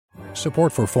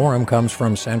Support for Forum comes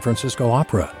from San Francisco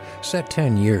Opera. Set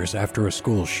 10 years after a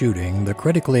school shooting, the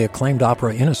critically acclaimed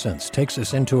opera Innocence takes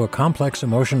us into a complex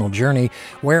emotional journey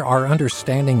where our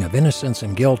understanding of innocence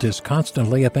and guilt is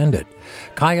constantly upended.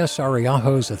 Kaya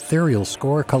Sariaho's ethereal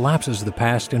score collapses the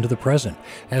past into the present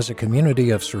as a community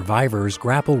of survivors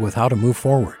grapple with how to move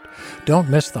forward. Don't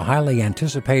miss the highly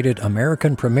anticipated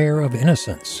American premiere of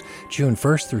Innocence, June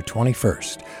 1st through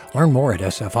 21st. Learn more at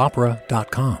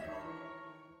sfopera.com.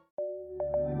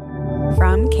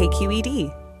 From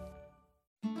KQED.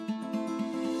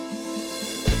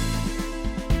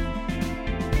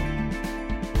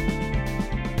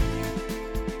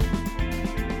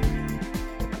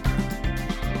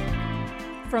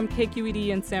 From KQED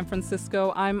in San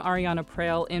Francisco, I'm Ariana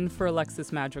Prael in for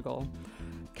Alexis Madrigal.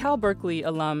 Cal Berkeley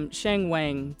alum Sheng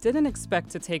Wang didn't expect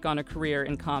to take on a career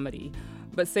in comedy.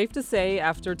 But safe to say,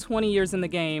 after 20 years in the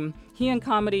game, he and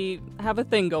comedy have a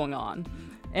thing going on.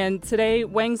 And today,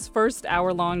 Wang's first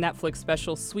hour-long Netflix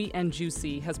special, Sweet and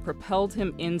Juicy, has propelled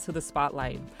him into the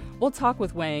spotlight. We'll talk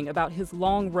with Wang about his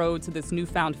long road to this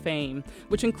newfound fame,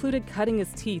 which included cutting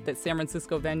his teeth at San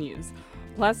Francisco venues.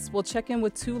 Plus, we'll check in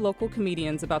with two local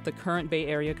comedians about the current Bay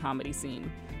Area comedy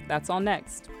scene. That's all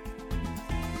next.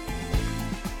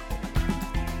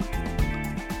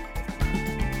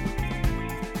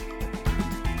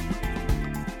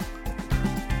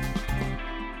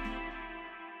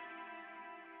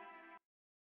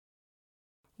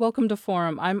 Welcome to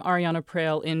Forum. I'm Ariana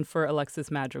Prael in for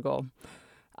Alexis Madrigal.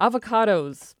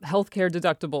 Avocados, healthcare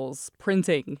deductibles,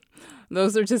 printing.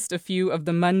 Those are just a few of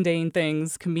the mundane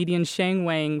things comedian Sheng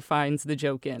Wang finds the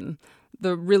joke in.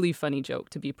 The really funny joke,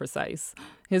 to be precise.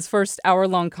 His first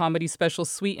hour-long comedy special,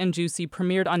 Sweet and Juicy,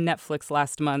 premiered on Netflix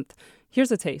last month.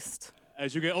 Here's a taste.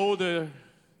 As you get older,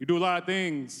 you do a lot of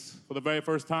things for the very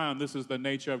first time. This is the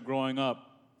nature of growing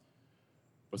up.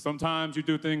 But sometimes you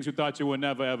do things you thought you would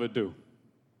never, ever do.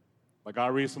 Like I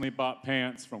recently bought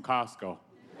pants from Costco.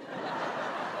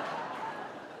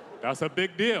 That's a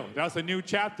big deal. That's a new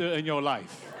chapter in your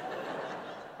life,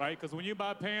 right? Because when you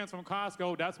buy pants from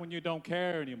Costco, that's when you don't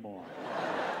care anymore.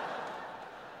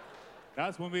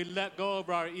 That's when we let go of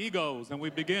our egos and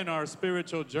we begin our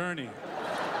spiritual journey.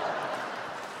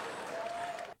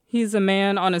 He's a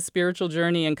man on a spiritual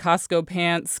journey in Costco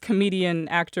pants, comedian,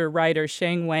 actor, writer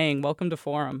Sheng Wang. Welcome to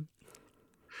Forum.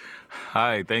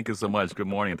 Hi, thank you so much. Good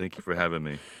morning. Thank you for having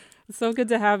me. So good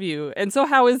to have you. And so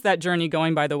how is that journey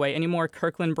going, by the way? Any more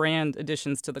Kirkland brand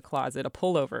additions to the closet? A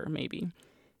pullover, maybe?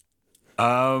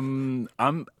 I'm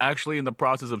actually in the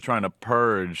process of trying to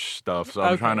purge stuff, so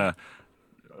I'm trying to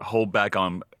hold back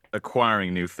on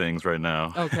acquiring new things right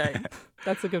now. Okay.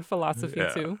 That's a good philosophy,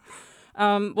 too.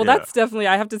 That's definitely,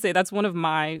 I have to say, that's one of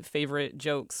my favorite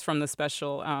jokes from the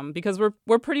special because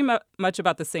we're pretty much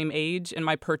about the same age, and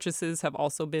my purchases have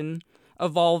also been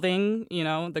evolving. You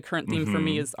know, the current theme for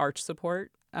me is arch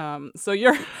support. So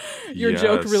your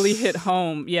joke really hit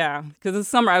home. Yeah, because this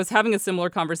summer I was having a similar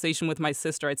conversation with my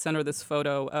sister. I'd sent her this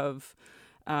photo of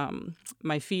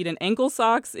my feet in ankle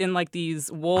socks in like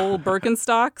these wool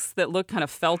Birkenstocks that look kind of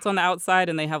felt on the outside,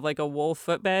 and they have like a wool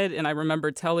footbed. And I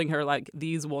remember telling her like,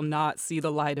 these will not see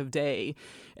the light of day.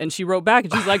 And she wrote back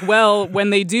and she's like, well, when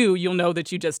they do, you'll know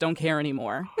that you just don't care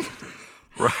anymore.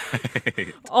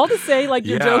 Right. All to say, like,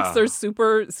 your jokes are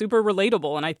super, super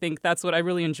relatable. And I think that's what I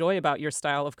really enjoy about your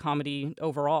style of comedy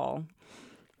overall.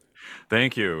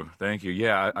 Thank you.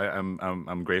 Yeah,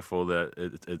 I'm grateful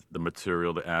that the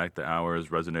material, the act, the hour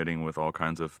is resonating with all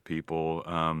kinds of people.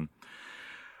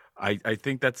 I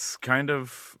think that's kind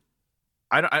of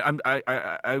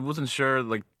I wasn't sure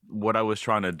like what I was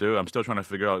trying to do. I'm still trying to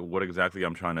figure out what exactly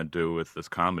I'm trying to do with this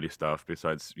comedy stuff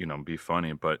besides be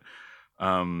funny. But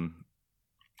I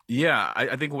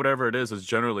think whatever it is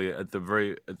generally at the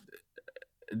very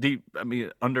deep. I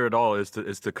mean, under it all is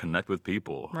to connect with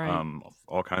people, right.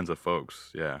 All kinds of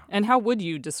folks. Yeah. And how would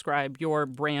you describe your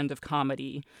brand of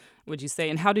comedy? Would you say,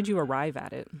 and how did you arrive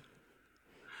at it?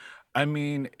 I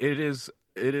mean, it is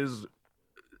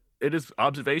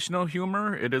observational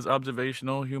humor. It is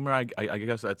observational humor. I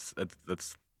guess that's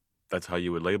how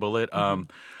you would label it. Mm-hmm.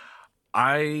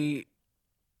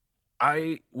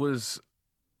 I was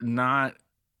not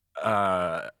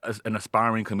an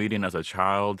aspiring comedian as a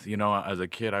child. As a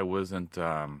kid, I wasn't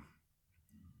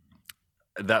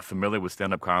that familiar with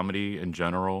stand-up comedy in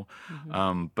general.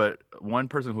 Mm-hmm. But one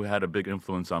person who had a big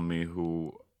influence on me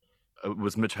who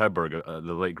was Mitch Hedberg,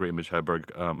 the late great Mitch Hedberg,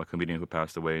 a comedian who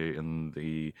passed away in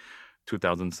the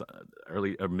 2000s,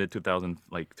 early or mid 2000s,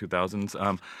 like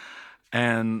 2000s.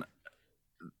 And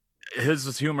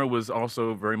his humor was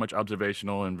also very much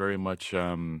observational and very much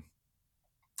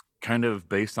kind of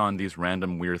based on these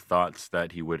random weird thoughts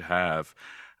that he would have.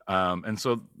 And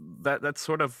so that's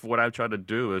sort of what I try to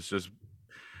do, is just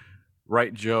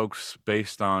write jokes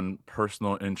based on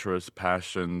personal interests,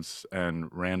 passions, and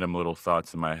random little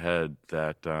thoughts in my head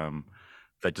that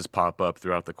just pop up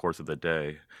throughout the course of the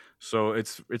day. So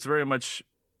it's very much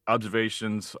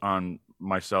observations on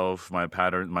myself, my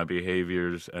patterns, my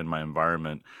behaviors, and my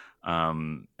environment,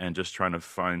 and just trying to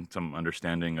find some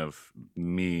understanding of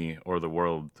me or the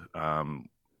world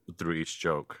through each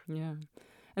joke. Yeah.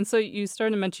 And so you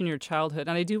started to mention your childhood,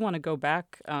 and I do want to go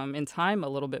back in time a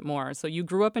little bit more. So you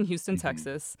grew up in Houston,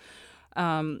 Texas.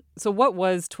 So what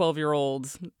was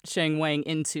 12-year-old Sheng Wang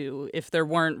into, if there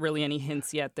weren't really any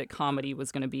hints yet that comedy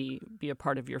was going to be a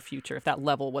part of your future, if that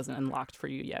level wasn't unlocked for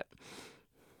you yet?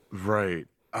 Right.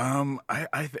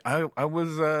 I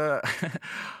was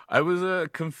I was a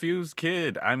confused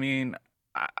kid. I mean,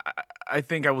 I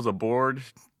think I was a bored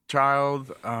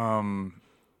child. And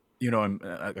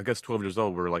I guess 12 years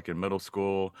old, we're like in middle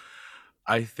school.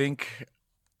 I think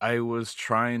I was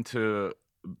trying to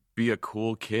be a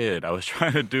cool kid. I was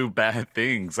trying to do bad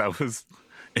things. I was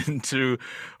into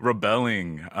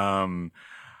rebelling.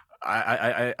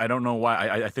 I don't know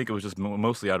why. I think it was just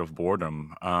mostly out of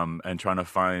boredom, and trying to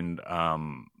find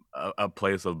a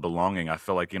place of belonging. I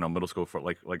feel like, middle school, for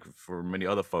like for many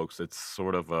other folks, it's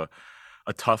sort of a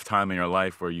tough time in your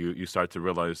life where you start to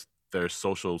realize there's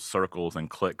social circles and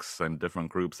cliques and different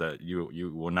groups that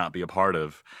you will not be a part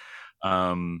of.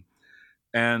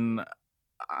 And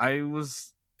I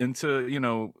was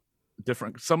into,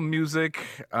 some music.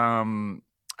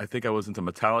 I think I was into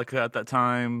Metallica at that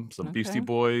time, some Beastie Okay.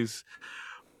 Boys,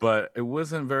 but it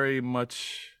wasn't very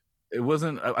much. I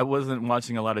wasn't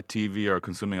watching a lot of TV or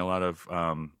consuming a lot of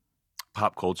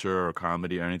pop culture or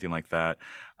comedy or anything like that.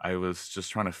 I was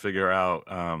just trying to figure out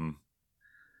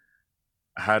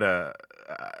how to,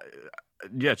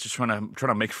 just trying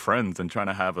to make friends and trying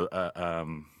to have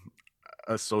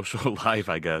a social life,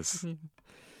 I guess. Mhm.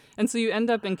 And so you end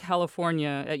up in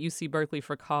California at UC Berkeley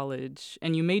for college,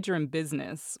 and you major in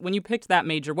business. When you picked that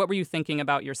major, what were you thinking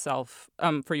about yourself,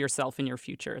 for yourself in your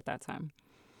future at that time?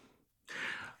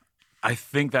 I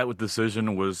think that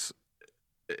decision was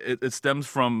it stems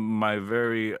from my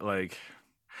very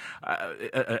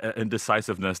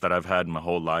indecisiveness that I've had my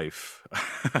whole life.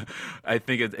 I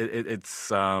think it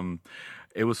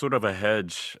was sort of a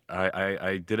hedge.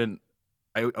 I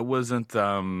wasn't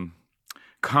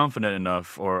confident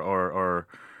enough or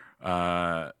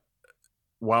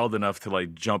wild enough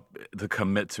to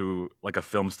commit to like a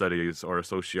film studies or a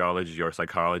sociology or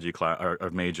psychology class or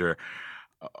major.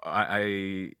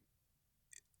 I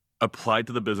applied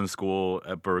to the business school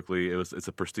at Berkeley. It's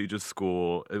a prestigious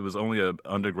school. It was only a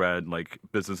undergrad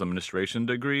business administration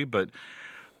degree, but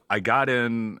I got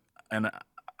in and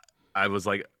I was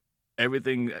like,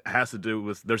 everything has to do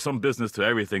with, there's some business to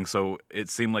everything, so it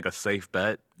seemed like a safe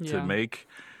bet to Yeah. make.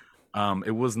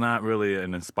 It was not really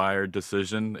an inspired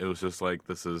decision. It was just like,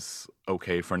 this is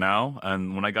okay for now.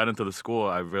 And when I got into the school,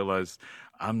 I realized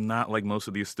I'm not like most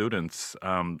of these students.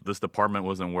 This department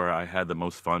wasn't where I had the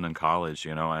most fun in college,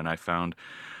 and I found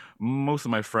most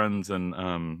of my friends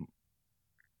and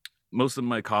most of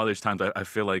my college times, I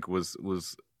feel like was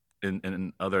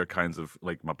in other kinds of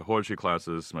like my poetry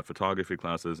classes, my photography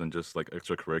classes, and just like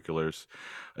extracurriculars.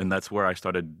 And that's where I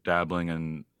started dabbling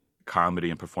in comedy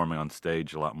and performing on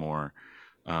stage a lot more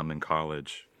in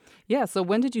college. Yeah. So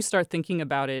when did you start thinking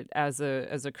about it as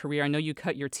a career? I know you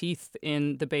cut your teeth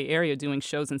in the Bay Area doing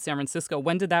shows in San Francisco.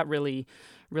 When did that really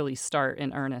start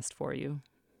in earnest for you?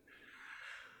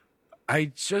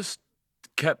 I just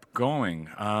kept going.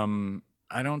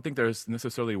 I don't think there's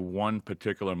necessarily one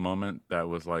particular moment that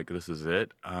was like, this is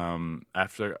it.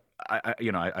 After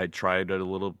I tried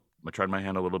I tried my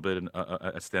hand a little bit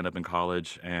at stand up in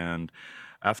college, and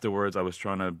afterwards I was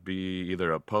trying to be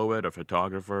either a poet, a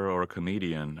photographer, or a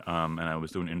comedian. And I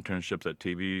was doing internships at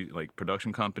TV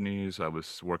production companies. I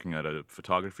was working at a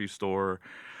photography store.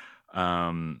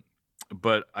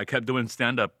 But I kept doing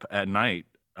stand up at night.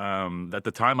 At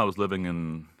the time I was living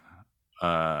in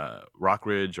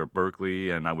Rockridge or Berkeley,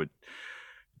 and I would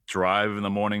drive in the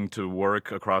morning to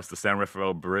work across the San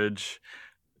Rafael Bridge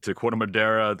to Corte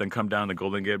Madera, then come down the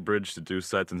Golden Gate Bridge to do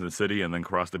sets in the city, and then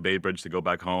cross the Bay Bridge to go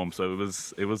back home. So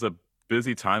it was a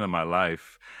busy time in my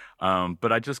life.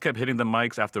 But I just kept hitting the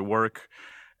mics after work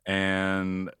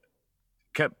and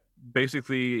kept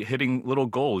basically hitting little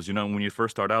goals. When you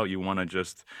first start out, you want to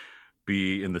just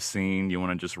be in the scene. You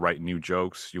want to just write new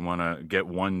jokes. You want to get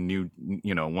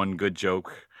one good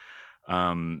joke.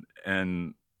 And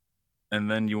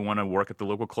then you want to work at the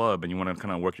local club, and you want to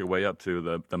kind of work your way up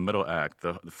to the middle act,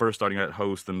 the first starting at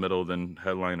host, the middle, then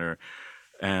headliner.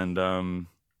 And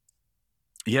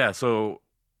so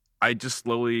I just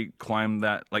slowly climbed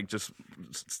that, like, just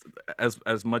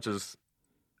as much as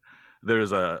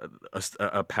there's a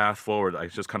path forward, I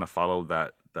just kind of followed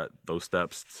those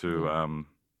steps to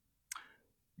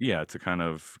to kind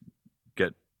of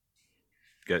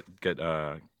get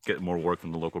more work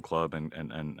in the local club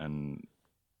and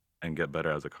get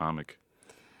better as a comic.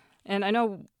 And I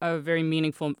know a very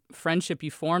meaningful friendship you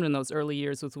formed in those early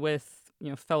years was with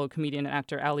fellow comedian and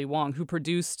actor Ali Wong, who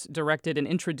produced, directed, and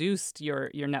introduced your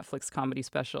Netflix comedy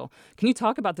special. Can you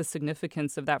talk about the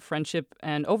significance of that friendship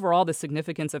and overall the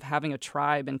significance of having a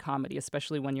tribe in comedy,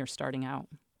 especially when you're starting out?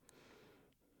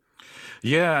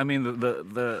 Yeah, I mean,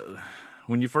 the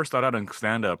when you first start out in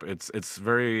stand-up, it's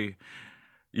very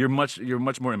you're much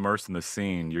more immersed in the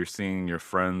scene. You're seeing your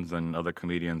friends and other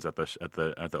comedians at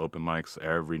the open mics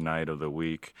every night of the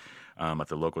week, at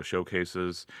the local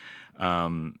showcases.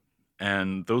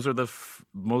 And those are the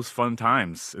most fun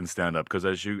times in stand-up, because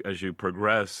as you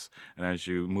progress and as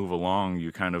you move along,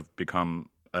 you kind of become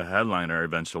a headliner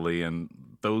eventually. And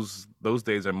those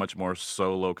days are much more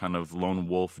solo, kind of lone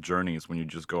wolf journeys when you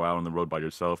just go out on the road by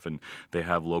yourself, and they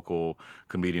have local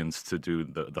comedians to do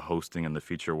the hosting and the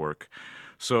feature work.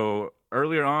 So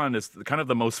earlier on, it's kind of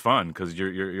the most fun because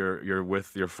you're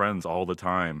with your friends all the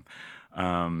time.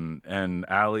 And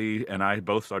Ali and I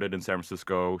both started in San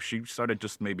Francisco. She started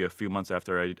just maybe a few months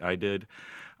after I did.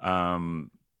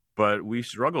 But we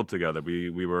struggled together.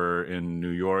 We were in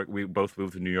New York. We both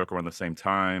moved to New York around the same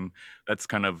time. That's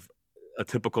kind of a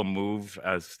typical move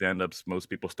as stand-ups.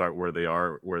 Most people start where they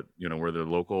are, where they're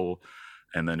local,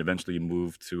 and then eventually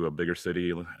move to a bigger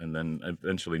city, and then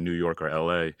eventually New York or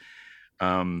LA.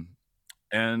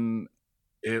 And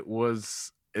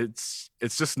it's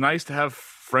just nice to have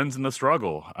friends in the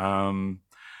struggle.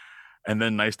 And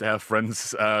then nice to have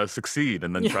friends succeed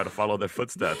and then try to follow their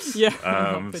footsteps.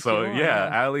 Ali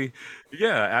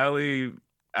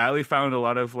found a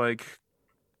lot of like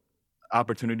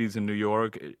opportunities in New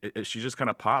York. She just kind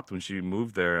of popped when she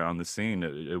moved there on the scene.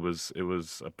 It was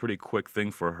a pretty quick thing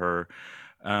for her.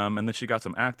 And then she got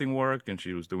some acting work, and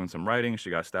she was doing some writing. She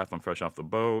got staffed on Fresh Off the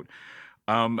Boat.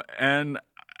 And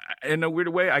in a weird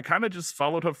way, I kind of just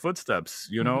followed her footsteps,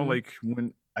 like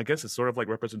when I guess it's sort of like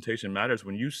representation matters.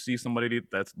 When you see somebody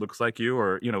that looks like you,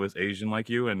 or is Asian like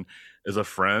you, and is a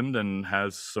friend and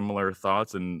has similar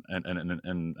thoughts and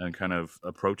kind of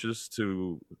approaches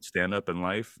to stand up in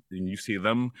life, and you see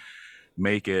them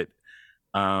make it,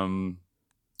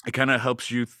 it kind of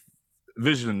helps you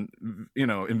envision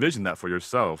that for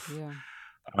yourself. Yeah.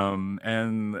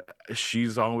 And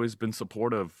she's always been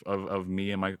supportive of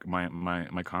me and my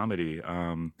comedy.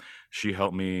 She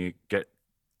helped me get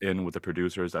in with the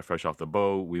producers at Fresh Off the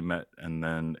Boat. We met, and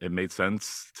then it made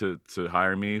sense to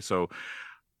hire me. So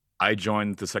I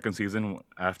joined the second season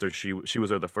after she was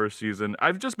there the first season.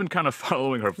 I've just been kind of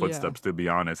following her footsteps, to be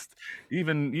honest.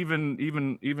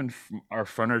 Even our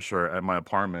furniture at my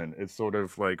apartment, it's sort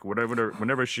of like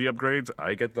whenever she upgrades,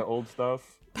 I get the old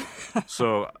stuff.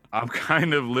 So I'm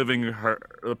kind of living her,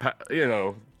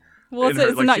 Well,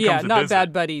 it's not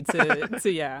bad buddy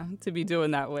to be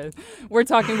doing that with. We're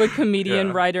talking with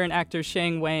comedian, writer, and actor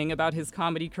Sheng Wang about his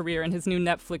comedy career and his new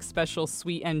Netflix special,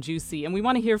 Sweet and Juicy. And we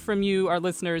want to hear from you, our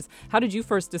listeners. How did you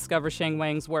first discover Sheng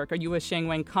Wang's work? Are you a Sheng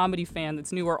Wang comedy fan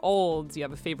that's new or old? Do you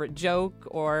have a favorite joke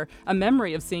or a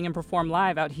memory of seeing him perform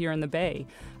live out here in the Bay?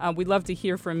 We'd love to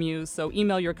hear from you. So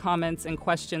email your comments and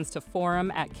questions to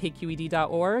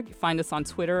forum@kqed.org. Find us on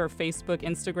Twitter or Facebook,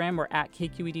 Instagram. We're at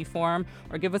KQED Forum,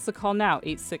 or give us a call now,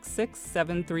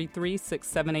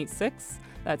 866-733-6786.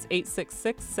 That's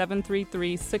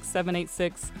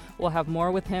 866-733-6786. We'll have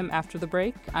more with him after the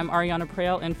break. I'm Ariana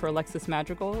Prale in for Alexis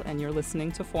Madrigal, and you're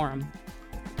listening to Forum.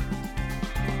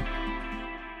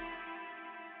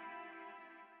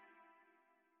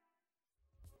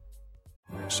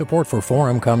 Support for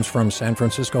Forum comes from San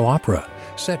Francisco Opera.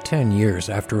 Set 10 years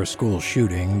after a school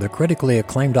shooting, the critically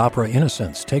acclaimed opera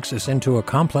Innocence takes us into a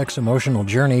complex emotional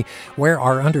journey where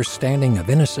our understanding of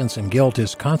innocence and guilt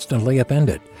is constantly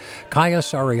upended. Kaya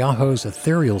Sariaho's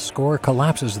ethereal score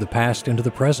collapses the past into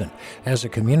the present as a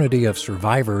community of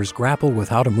survivors grapple with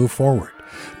how to move forward.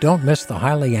 Don't miss the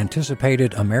highly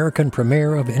anticipated American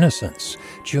premiere of Innocence,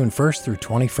 June 1st through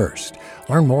 21st.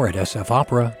 Learn more at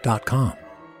sfopera.com.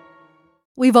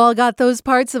 We've all got those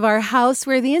parts of our house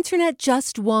where the internet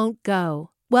just won't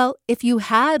go. Well, if you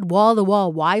had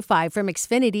wall-to-wall Wi-Fi from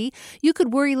Xfinity, you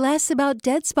could worry less about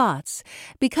dead spots.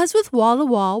 Because with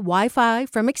wall-to-wall Wi-Fi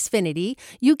from Xfinity,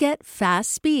 you get fast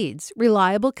speeds,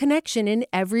 reliable connection in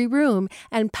every room,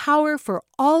 and power for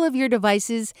all of your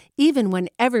devices, even when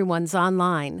everyone's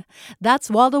online. That's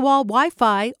wall-to-wall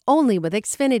Wi-Fi only with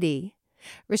Xfinity.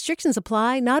 Restrictions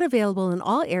apply, not available in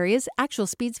all areas. Actual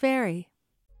speeds vary.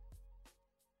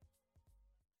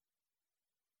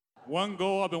 One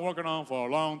goal I've been working on for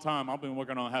a long time, I've been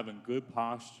working on having good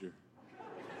posture.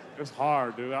 It's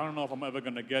hard, dude. I don't know if I'm ever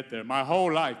gonna get there. My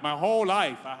whole life,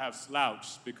 I have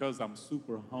slouched because I'm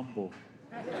super humble.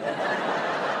 I'm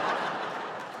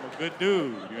a good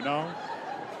dude, you know?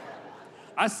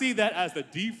 I see that as the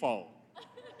default,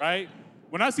 right?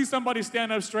 When I see somebody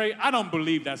stand up straight, I don't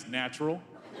believe that's natural.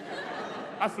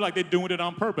 I feel like they're doing it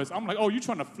on purpose. I'm like, oh, you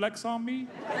trying to flex on me?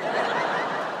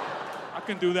 I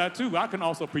can do that too. I can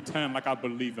also pretend like I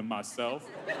believe in myself.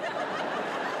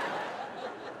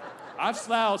 I've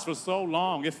slouched for so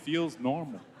long, it feels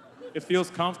normal. It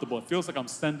feels comfortable. It feels like I'm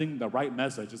sending the right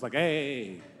message. It's like,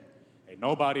 hey,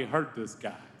 nobody hurt this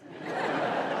guy.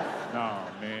 No,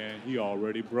 man, he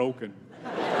already broken.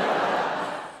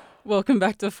 Welcome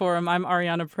back to Forum. I'm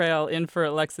Ariana Prael, in for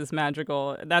Alexis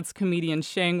Madrigal. That's comedian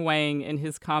Sheng Wang in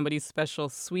his comedy special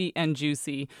Sweet and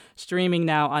Juicy, streaming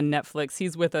now on Netflix.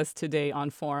 He's with us today on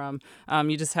Forum.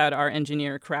 You just had our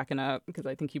engineer cracking up because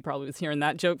I think he probably was hearing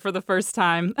that joke for the first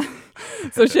time.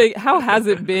 So Sheng, how has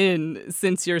it been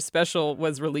since your special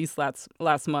was released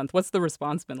last month? What's the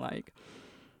response been like?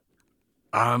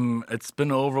 It's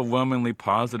been overwhelmingly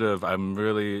positive. I'm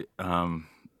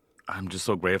just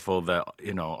so grateful that,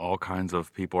 all kinds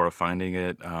of people are finding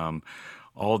it.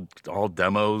 All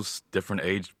demos, different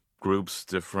age groups,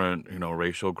 different,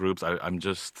 racial groups. I'm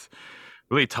just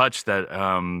really touched that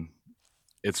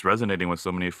it's resonating with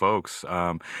so many folks.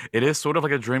 It is sort of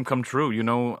like a dream come true.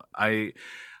 I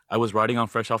was writing on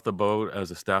Fresh Off the Boat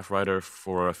as a staff writer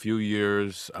for a few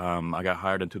years. I got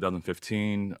hired in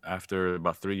 2015. After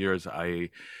about 3 years,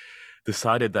 I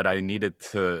decided that I needed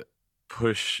to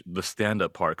push the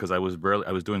stand-up part because I was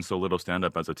doing so little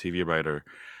stand-up as a TV writer,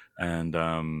 and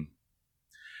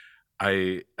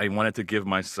I wanted to give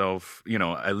myself,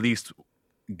 at least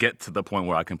get to the point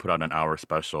where I can put out an hour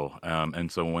special.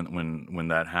 And so when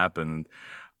that happened,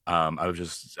 I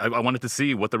wanted to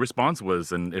see what the response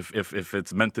was and if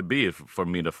it's meant to be for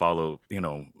me to follow,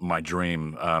 my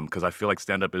dream, because I feel like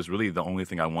stand-up is really the only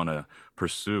thing I want to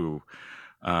pursue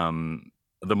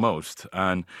the most.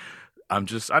 And I'm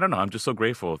just so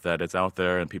grateful that it's out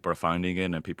there and people are finding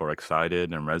it and people are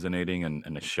excited and resonating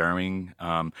and sharing.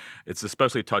 It's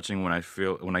especially touching when I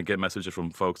get messages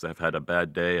from folks that have had a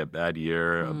bad day, a bad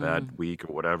year, a bad week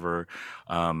or whatever.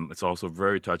 It's also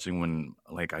very touching when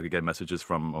I get messages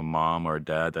from a mom or a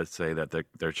dad that say that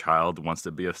their child wants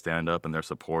to be a stand-up and they're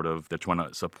supportive. They're trying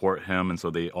to support him. And so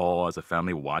they all as a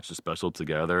family watch the special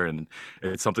together. And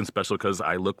it's something special because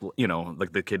I look,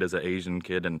 like the kid is an Asian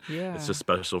kid and it's just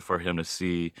special for him to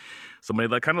see somebody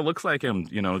that kind of looks like him,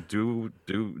 do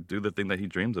the thing that he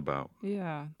dreams about.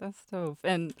 Yeah, that's dope.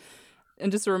 And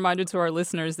just a reminder to our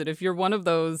listeners that if you're one of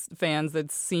those fans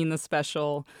that's seen the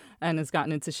special and has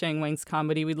gotten into Sheng Wang's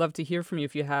comedy, we'd love to hear from you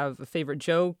if you have a favorite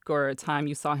joke or a time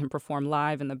you saw him perform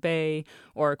live in the Bay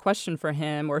or a question for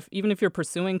him, or even if you're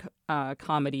pursuing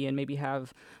comedy and maybe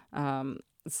have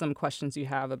some questions you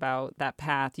have about that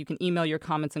path. You can email your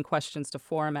comments and questions to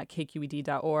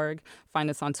forum@kqed.org.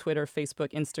 Find us on Twitter,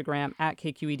 Facebook, Instagram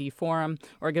 @KQED Forum,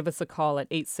 or give us a call at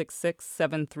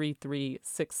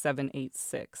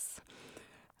 866-733-6786.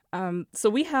 So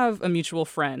we have a mutual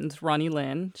friend, Ronnie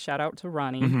Lin. Shout out to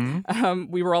Ronnie. Mm-hmm.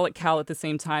 We were all at Cal at the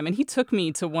same time, and he took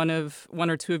me to one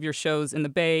or two of your shows in the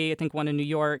Bay, I think one in New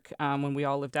York, when we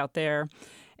all lived out there.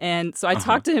 And so I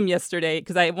talked to him yesterday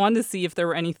because I wanted to see if there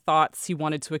were any thoughts he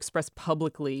wanted to express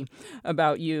publicly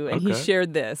about you. And he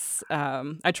shared this.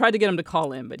 I tried to get him to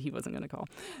call in, but he wasn't going to call.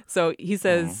 So he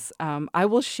says, I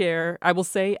will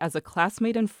say as a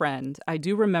classmate and friend, I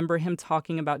do remember him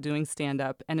talking about doing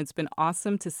stand-up, and it's been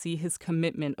awesome to see his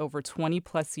commitment over 20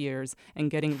 plus years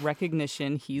and getting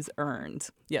recognition he's earned.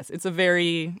 Yes, it's a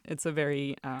very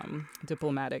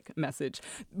diplomatic message.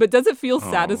 But does it feel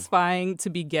satisfying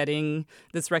to be getting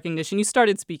this recognition? You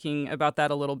started speaking about that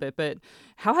a little bit, but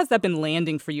how has that been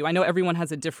landing for you? I know everyone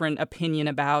has a different opinion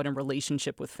about and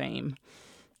relationship with fame.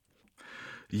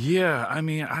 Yeah, I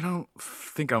mean, I don't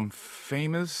think I'm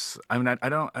famous. I mean,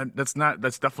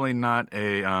 that's definitely not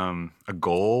a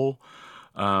goal.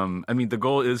 I mean, the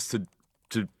goal is to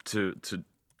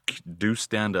do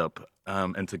stand up,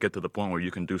 and to get to the point where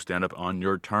you can do stand up on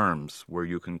your terms, where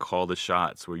you can call the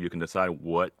shots, where you can decide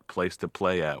what place to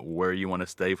play at, where you want to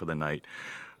stay for the night.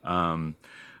 I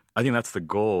think that's the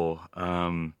goal.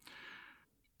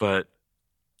 But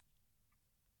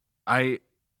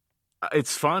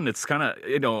it's fun. It's kind of,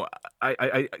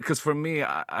 because for me,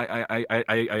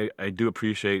 I do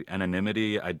appreciate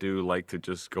anonymity. I do like to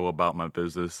just go about my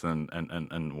business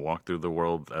and walk through the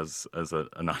world as an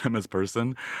anonymous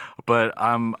person. But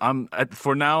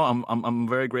for now, I'm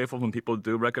very grateful when people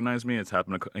do recognize me. It's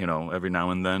happened, every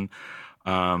now and then,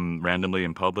 randomly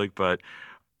in public. But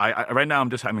right now,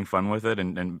 I'm just having fun with it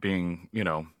and being,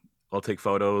 I'll take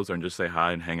photos and just say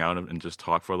hi and hang out and just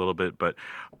talk for a little bit. But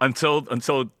until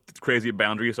crazy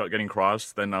boundaries start getting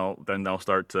crossed, then I'll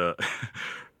start to,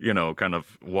 kind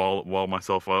of wall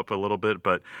myself up a little bit.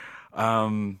 But I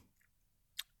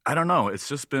don't know. It's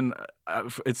just been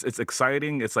it's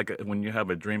exciting. It's like when you have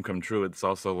a dream come true. It's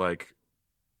also like,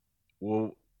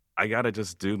 well, I gotta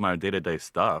just do my day-to-day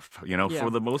stuff. Yeah. For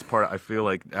the most part, I feel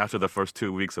like after the first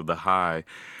 2 weeks of the high,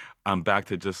 I'm back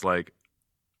to just like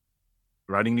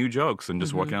writing new jokes and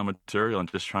just working on material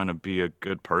and just trying to be a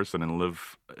good person and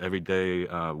live every day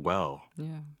well.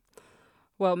 Yeah.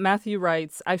 Well, Matthew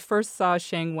writes, I first saw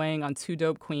Shang Wang on Two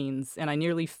Dope Queens, and I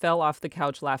nearly fell off the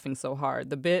couch laughing so hard.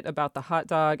 The bit about the hot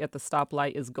dog at the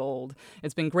stoplight is gold.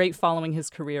 It's been great following his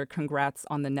career. Congrats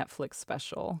on the Netflix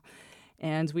special.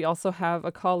 And we also have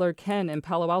a caller, Ken, in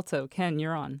Palo Alto. Ken,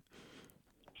 you're on.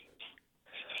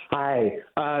 Hi,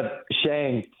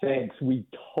 Shang, thanks. We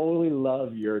totally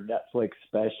love your Netflix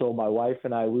special. My wife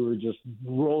and I, we were just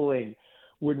rolling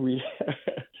when we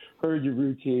heard your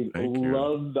routine. Thank you.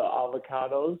 Love the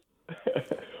avocados.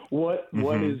 What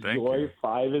is Thank joy? you.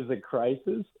 5 is a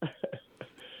crisis.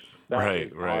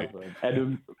 Right. Awesome.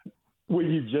 And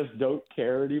when you just don't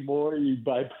care anymore, you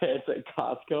buy pants at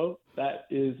Costco. That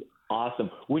is awesome.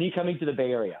 When are you coming to the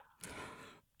Bay Area?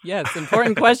 Yes,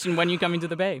 important question. When are you coming to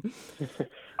the Bay?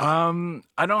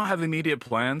 I don't have immediate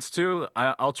plans to.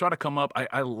 I'll try to come up.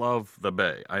 I love the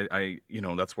Bay.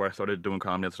 That's where I started doing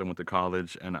comedy. That's where I went to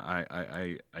college, and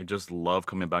I just love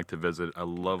coming back to visit. I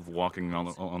love walking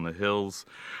on the hills,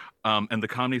 and the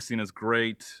comedy scene is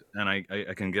great, and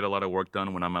I can get a lot of work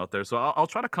done when I'm out there. So I'll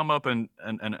try to come up and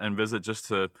visit just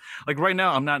to, like, right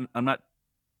now I'm not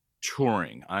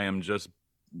touring. I am just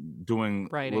doing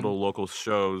Writing. little local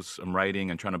shows. I'm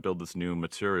writing and trying to build this new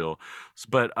material.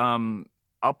 But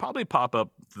I'll probably pop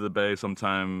up to the Bay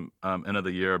sometime end of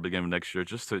the year or beginning of next year,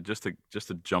 just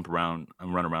to jump around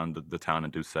and run around the town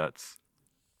and do sets.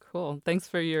 Cool. Thanks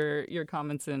for your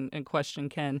comments and question,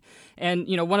 Ken. And,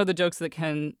 one of the jokes that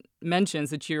Ken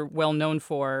mentions that you're well known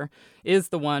for is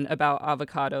the one about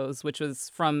avocados, which was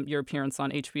from your appearance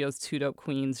on HBO's Two Dope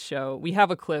Queens show. We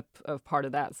have a clip of part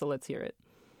of that, so let's hear it.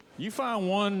 You find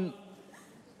one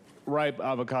ripe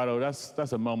avocado,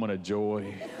 that's a moment of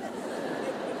joy.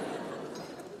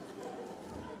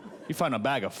 You find a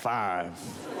bag of 5.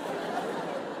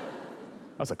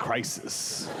 That's a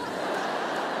crisis.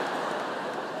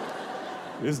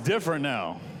 It's different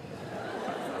now.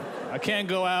 I can't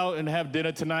go out and have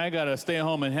dinner tonight. I gotta stay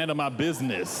home and handle my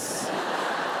business.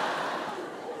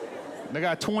 I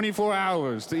got 24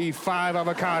 hours to eat 5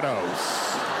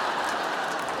 avocados.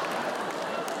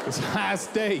 It's high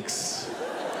stakes.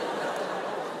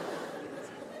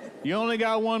 You only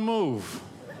got one move.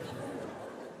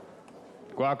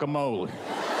 Guacamole.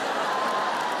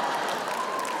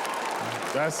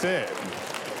 That's it.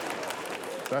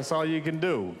 That's all you can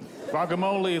do.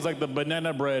 Guacamole is like the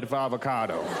banana bread for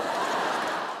avocado.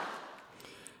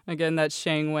 Again, that's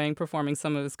Shang Wang performing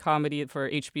some of his comedy for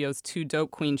HBO's Two Dope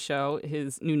Queen show.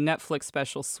 His new Netflix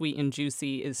special, Sweet and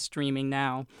Juicy, is streaming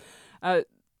now.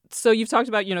 So you've talked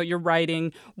about, your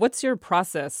writing. What's your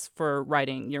process for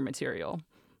writing your material?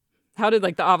 How did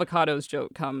the avocados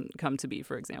joke come to be,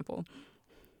 for example?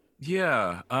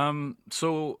 Yeah.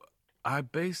 So I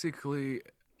basically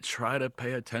try to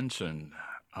pay attention,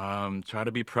 try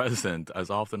to be present as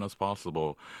often as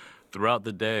possible throughout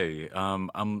the day.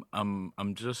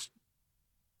 I'm just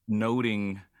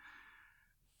noting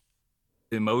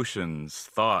emotions,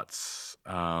 thoughts.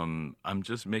 I'm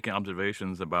just making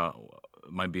observations about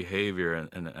my behavior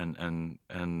and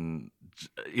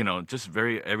just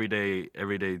very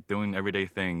everyday doing everyday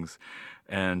things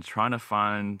and trying to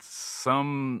find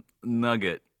some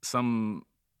nugget, some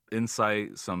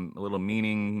insight, some little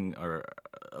meaning or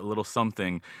a little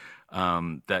something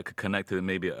that could connect to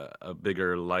maybe a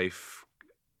bigger life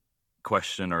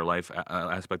question or life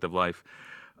aspect of life.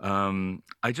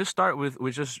 I just start with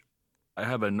just I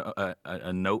have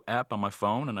a note app on my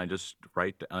phone, and I just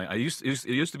write. It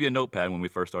used to be a notepad when we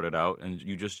first started out, and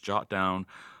you just jot down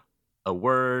a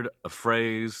word, a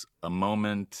phrase, a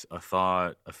moment, a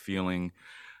thought, a feeling,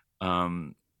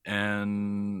 um,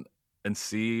 and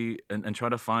see and try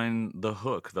to find the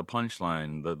hook, the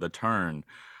punchline, the turn,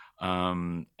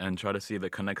 and try to see if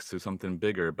it connects to something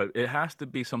bigger. But it has to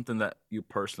be something that you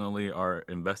personally are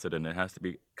invested in. It has to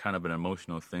be kind of an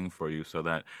emotional thing for you, so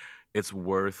that it's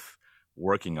worth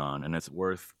working on, and it's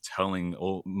worth telling,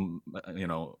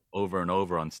 over and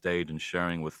over on stage and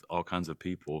sharing with all kinds of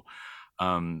people.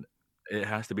 Um, it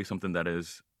has to be something that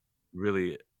is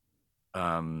really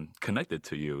connected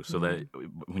to you, so that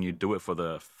when you do it for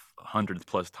the 100th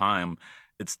plus time,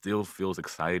 it still feels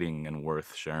exciting and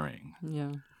worth sharing.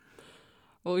 Yeah.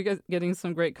 Well, we got getting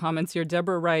some great comments here.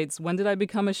 Deborah writes, when did I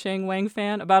become a Shang Wang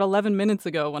fan? About 11 minutes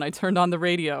ago when I turned on the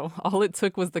radio. All it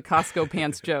took was the Costco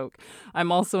pants joke.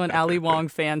 I'm also an Ali Wong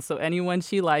fan, so anyone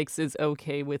she likes is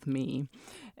okay with me.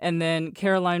 And then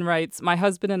Caroline writes, my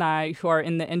husband and I, who are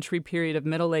in the entry period of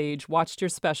middle age, watched your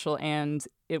special and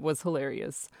it was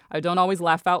hilarious. I don't always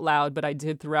laugh out loud, but I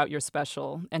did throughout your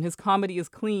special. And his comedy is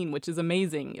clean, which is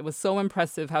amazing. It was so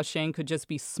impressive how Shang could just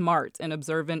be smart and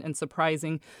observant and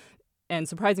surprising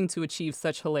to achieve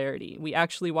such hilarity. We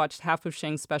actually watched half of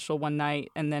Shang's special one night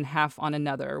and then half on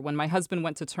another. When my husband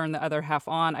went to turn the other half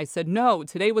on, I said, no,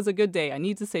 today was a good day. I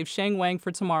need to save Shang Wang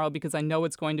for tomorrow because I know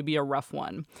it's going to be a rough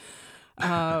one.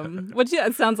 Which, yeah,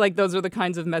 it sounds like those are the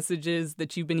kinds of messages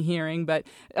that you've been hearing. But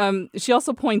she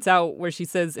also points out where she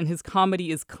says, and his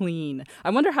comedy is clean. I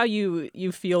wonder how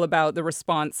you feel about the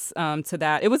response to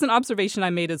that. It was an observation I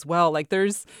made as well. Like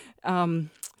there's...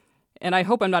 and I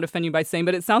hope I'm not offending you by saying,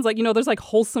 but it sounds like, there's like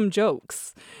wholesome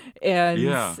jokes.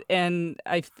 And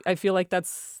I feel like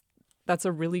that's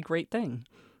a really great thing.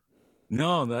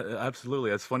 No,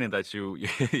 absolutely. It's funny that you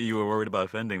you were worried about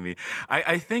offending me.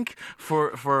 I think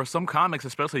for some comics,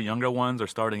 especially younger ones or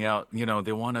starting out,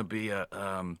 they want to be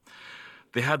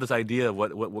they have this idea of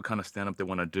what kind of stand-up they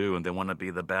want to do, and they want to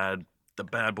be the bad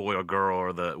boy or girl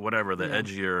or the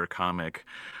edgier comic.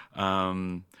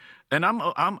 And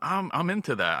I'm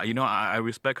into that. I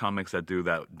respect comics that do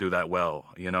that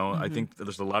well. I think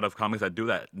there's a lot of comics that do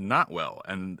that not well,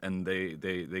 and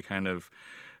they kind of,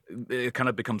 it kind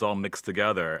of becomes all mixed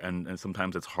together, and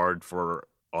sometimes it's hard for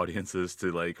audiences to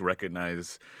like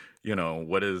recognize,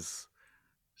 what is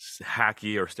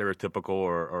hacky or stereotypical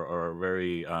or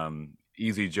very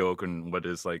easy joke, and what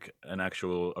is like an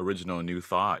actual original new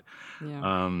thought.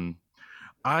 Yeah.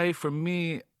 For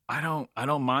me, I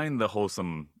don't mind the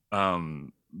wholesome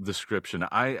description.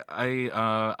 I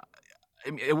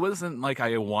mean, it wasn't like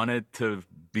I wanted to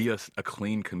be a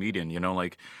clean comedian,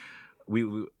 like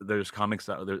we there's comics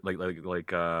that like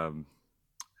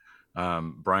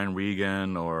Brian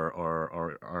Regan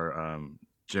or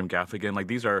Jim Gaffigan, like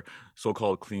these are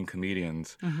so-called clean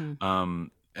comedians.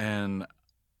 And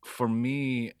for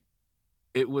me,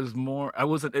 it was more. I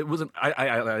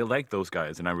like those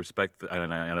guys, and I respect,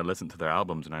 and I listen to their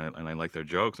albums, and I like their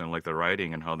jokes, and I like their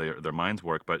writing and how their minds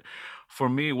work. But for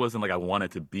me, it wasn't like I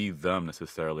wanted to be them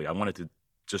necessarily. I wanted to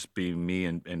just be me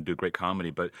and do great comedy.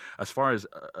 But as far as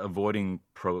avoiding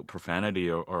profanity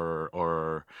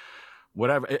or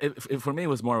whatever, for me, it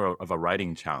was more of a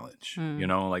writing challenge.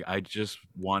 Like I just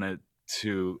wanted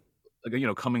to.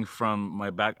 Coming from my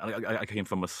back, I came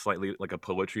from a slightly like a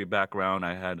poetry background.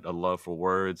 I had a love for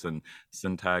words and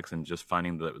syntax and just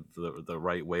finding the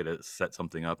right way to set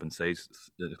something up and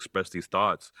express these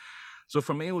thoughts. So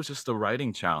for me, it was just a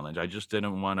writing challenge. I just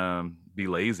didn't want to be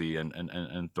lazy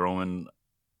and throw in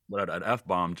an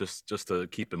F-bomb just to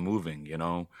keep it moving.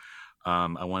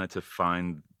 I wanted to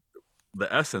find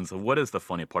the essence of what is the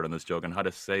funny part in this joke and how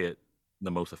to say it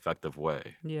the most effective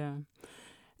way. Yeah.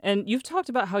 And you've talked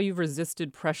about how you've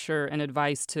resisted pressure and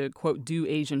advice to, quote, do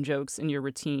Asian jokes in your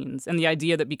routines, and the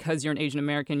idea that because you're an Asian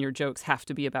American, your jokes have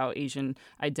to be about Asian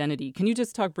identity. Can you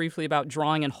just talk briefly about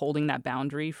drawing and holding that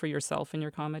boundary for yourself in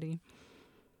your comedy?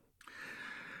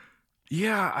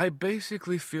 Yeah, I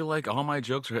basically feel like all my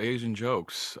jokes are Asian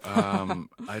jokes.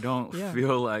 I don't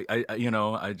feel like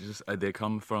they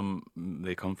come from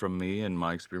me and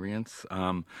my experience.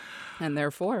 And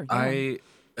therefore,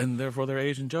 And therefore, they're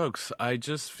Asian jokes. I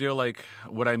just feel like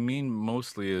what I mean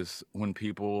mostly is when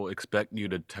people expect you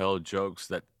to tell jokes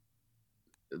that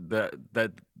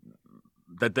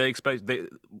they expect.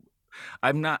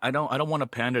 I don't want to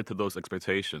pander to those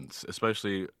expectations.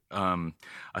 Especially,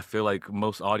 I feel like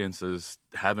most audiences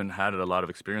haven't had a lot of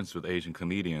experience with Asian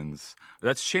comedians.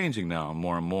 That's changing now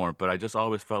more and more. But I just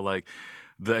always felt like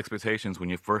the expectations when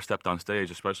you first stepped on stage,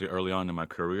 especially early on in my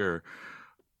career,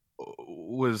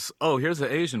 was, oh, here's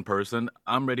an Asian person.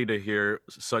 I'm ready to hear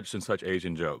such and such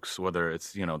Asian jokes, whether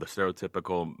it's, the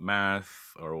stereotypical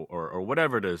math or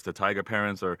whatever it is, the tiger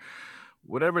parents or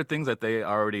whatever things that they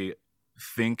already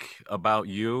think about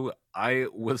you. I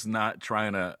was not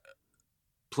trying to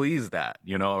please that,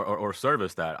 or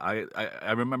service that.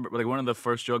 I remember like one of the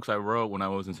first jokes I wrote when I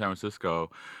was in San Francisco,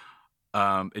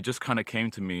 it just kind of came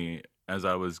to me as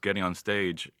I was getting on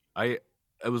stage.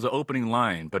 It was an opening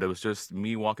line, but it was just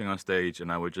me walking on stage,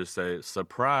 and I would just say,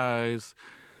 "Surprise,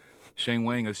 Shane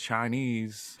Wang is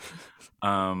Chinese,"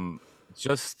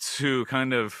 just to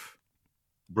kind of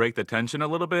break the tension a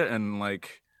little bit and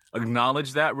like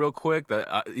acknowledge that real quick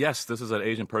that yes, this is an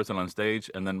Asian person on stage,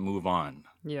 and then move on.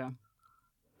 Yeah.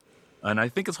 And I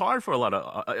think it's hard for a lot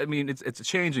of. I mean, it's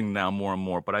changing now more and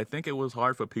more, but I think it was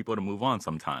hard for people to move on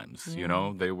sometimes.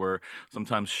 They were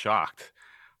sometimes shocked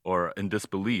or in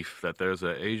disbelief that there's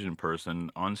an Asian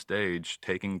person on stage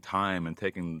taking time and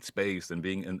taking space and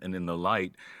being in the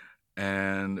light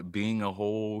and being a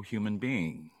whole human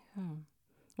being.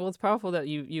 Well, it's powerful that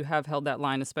you have held that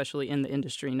line, especially in the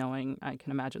industry, knowing I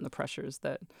can imagine the pressures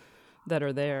that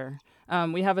are there.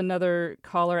 We have another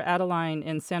caller, Adeline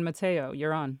in San Mateo.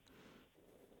 You're on.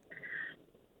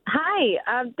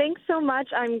 Hi. Thanks so much.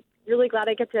 I'm really glad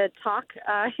I get to talk.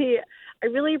 I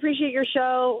really appreciate your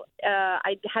show.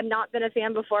 I had not been a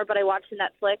fan before, but I watched the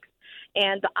Netflix,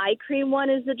 and the eye cream one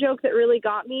is the joke that really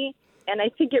got me. And I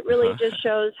think it really just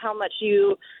shows how much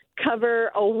you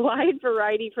cover a wide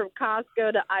variety from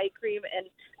Costco to eye cream. And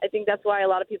I think that's why a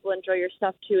lot of people enjoy your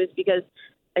stuff too, is because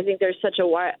I think there's such a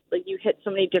wide, like you hit so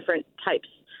many different types,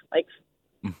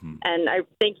 and I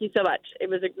thank you so much. It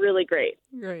was really great.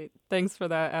 Great. Thanks for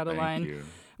that, Adeline. Thank you.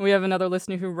 We have another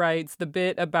listener who writes, the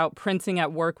bit about printing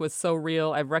at work was so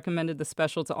real. I've recommended the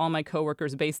special to all my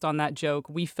coworkers based on that joke.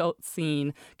 We felt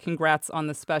seen. Congrats on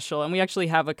the special. And we actually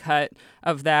have a cut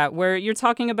of that where you're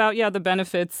talking about, the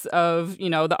benefits of,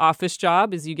 the office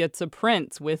job is you get to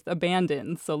print with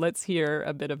abandon. So let's hear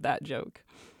a bit of that joke.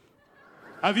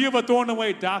 Have you ever thrown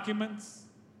away documents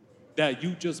that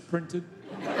you just printed?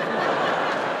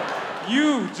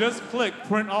 You just click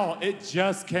print all. It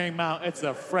just came out. It's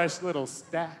a fresh little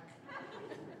stack.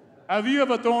 Have you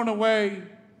ever thrown away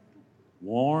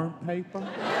warm paper?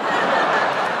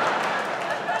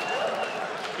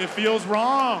 It feels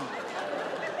wrong.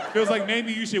 Feels like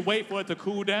maybe you should wait for it to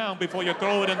cool down before you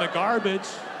throw it in the garbage.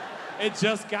 It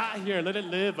just got here. Let it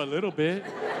live a little bit.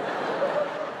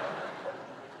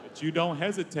 But you don't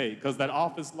hesitate, because that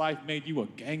office life made you a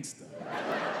gangster.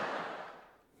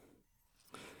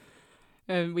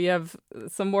 And we have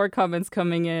some more comments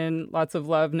coming in. Lots of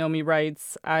love. Nomi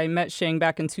writes, I met Shang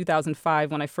back in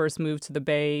 2005 when I first moved to the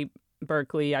Bay,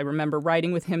 Berkeley. I remember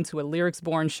writing with him to a Lyrics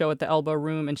Born show at the Elbow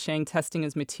Room and Shang testing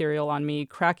his material on me,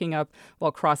 cracking up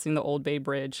while crossing the Old Bay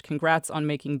Bridge. Congrats on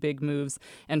making big moves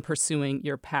and pursuing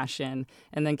your passion.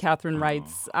 And then Catherine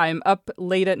writes, I'm up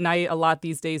late at night a lot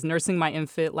these days nursing my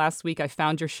infant. Last week I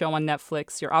found your show on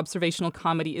Netflix. Your observational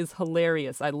comedy is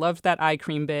hilarious. I loved that eye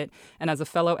cream bit. And as a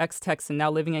fellow ex-Texan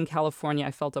now living in California, I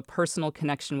felt a personal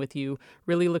connection with you.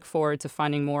 Really look forward to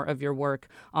finding more of your work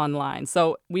online.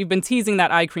 So we've been teasing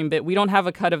that eye cream bit. We don't have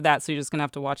a cut of that, so you're just going to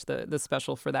have to watch the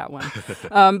special for that one.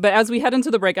 But as we head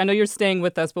into the break, I know you're staying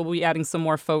with us, but we'll be adding some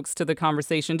more folks to the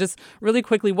conversation. Just really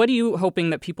quickly, what are you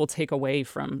hoping that people take away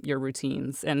from your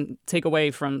routines and take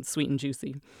away from Sweet and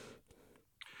Juicy?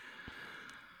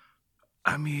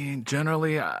 I mean,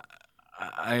 generally,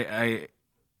 I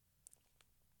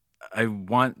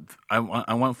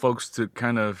want folks to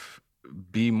kind of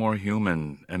be more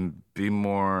human and be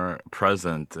more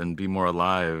present and be more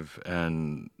alive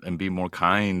and be more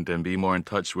kind and be more in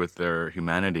touch with their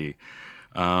humanity.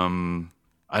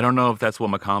 I don't know if that's what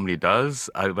my comedy does,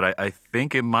 but I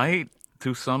think it might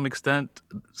to some extent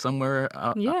somewhere.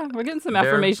 Yeah, we're getting some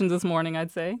affirmations this morning,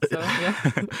 I'd say. So, yeah.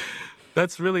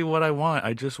 That's really what I want.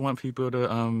 I just want people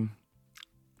to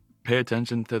pay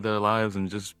attention to their lives and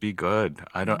just be good.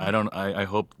 I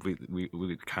hope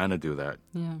we kind of do that.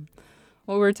 Yeah.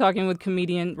 Well, we're talking with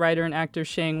comedian, writer, and actor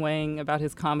Shang Wang about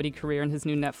his comedy career and his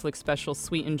new Netflix special,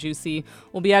 Sweet and Juicy.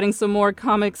 We'll be adding some more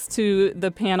comics to the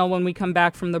panel when we come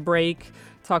back from the break.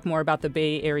 Talk more about the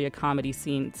Bay Area comedy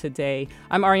scene today.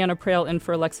 I'm Ariana Prale in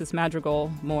for Alexis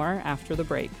Madrigal. More after the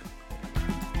break.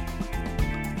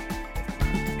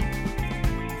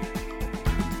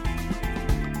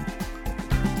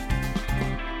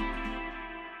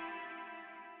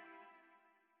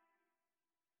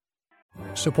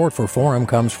 Support for Forum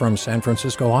comes from San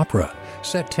Francisco Opera.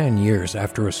 Set 10 years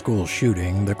after a school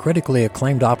shooting, the critically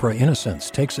acclaimed opera Innocence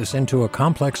takes us into a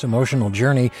complex emotional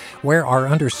journey where our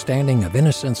understanding of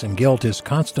innocence and guilt is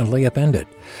constantly upended.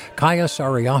 Kaya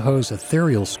Sariaho's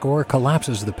ethereal score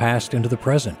collapses the past into the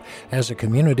present as a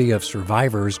community of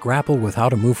survivors grapple with how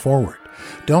to move forward.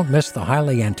 Don't miss the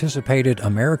highly anticipated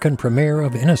American premiere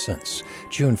of Innocence,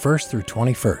 June 1st through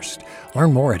 21st.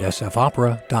 Learn more at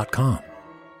sfopera.com.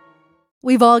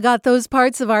 We've all got those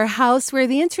parts of our house where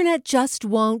the internet just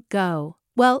won't go.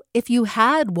 Well, if you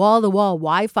had wall-to-wall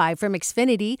Wi-Fi from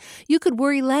Xfinity, you could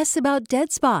worry less about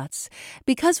dead spots.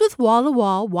 Because with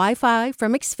wall-to-wall Wi-Fi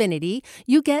from Xfinity,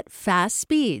 you get fast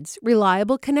speeds,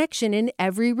 reliable connection in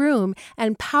every room,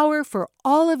 and power for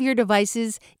all of your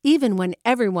devices, even when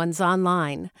everyone's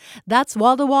online. That's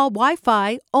wall-to-wall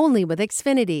Wi-Fi only with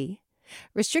Xfinity.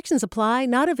 Restrictions apply,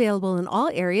 not available in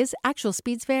all areas. Actual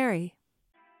speeds vary.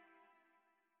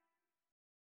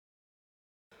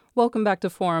 Welcome back to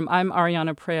Forum. I'm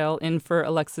Ariana Prael, in for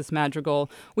Alexis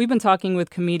Madrigal. We've been talking with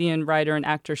comedian, writer, and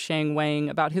actor Sheng Wang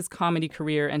about his comedy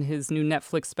career and his new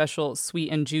Netflix special,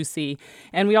 Sweet and Juicy.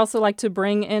 And we also like to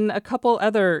bring in a couple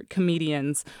other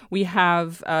comedians we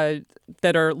have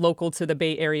that are local to the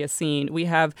Bay Area scene. We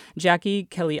have Jackie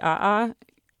Kelia'a,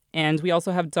 and we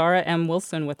also have Dara M.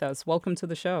 Wilson with us. Welcome to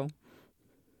the show.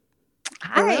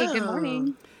 Hi, good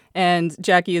morning. And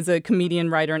Jackie is a comedian,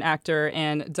 writer, and actor,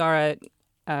 and Dara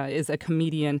is a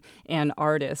comedian and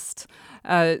artist.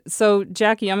 So,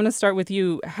 Jackie, I'm going to start with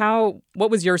you. What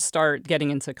was your start getting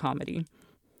into comedy?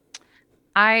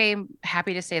 I'm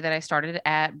happy to say that I started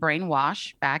at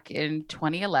Brainwash back in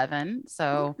 2011.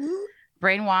 So,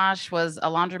 Brainwash was a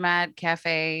laundromat,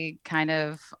 cafe, kind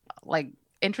of like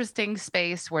interesting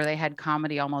space where they had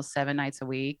comedy almost 7 nights a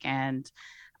week. And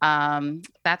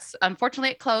that's unfortunately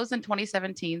it closed in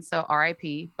 2017. So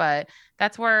RIP, but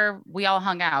that's where we all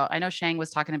hung out. I know Sheng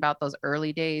was talking about those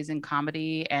early days in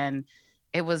comedy, and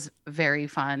it was very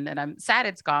fun, and I'm sad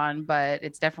it's gone, but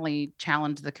it's definitely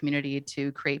challenged the community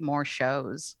to create more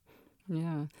shows.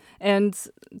 Yeah. And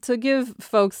to give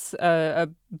folks a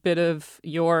bit of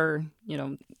your,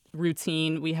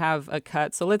 routine, we have a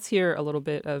cut. So let's hear a little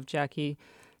bit of Jackie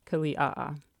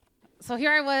Kelia'a. So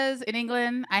here I was in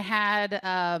England. I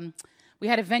had, we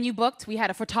had a venue booked. We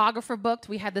had a photographer booked.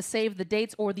 We had the save the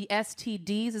dates, or the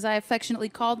STDs, as I affectionately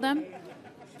called them.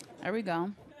 There we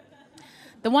go.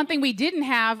 The one thing we didn't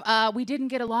have, we didn't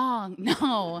get along.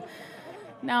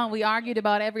 No, we argued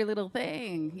about every little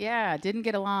thing. Yeah, didn't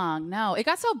get along. No, it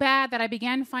got so bad that I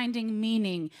began finding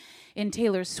meaning in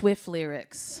Taylor Swift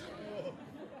lyrics.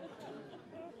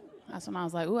 That's when I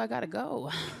was like, ooh, I gotta go.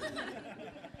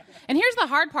 And here's the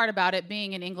hard part about it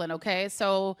being in England, okay?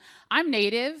 So I'm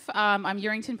native. I'm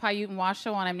Yerington Paiute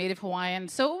Washoe, and I'm Native Hawaiian.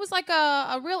 So it was like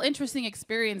a real interesting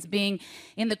experience being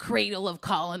in the cradle of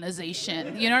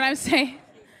colonization. You know what I'm saying?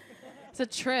 It's a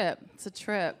trip.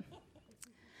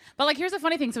 But here's the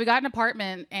funny thing. So we got an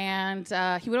apartment, and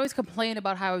he would always complain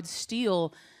about how I would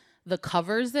steal the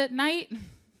covers at night.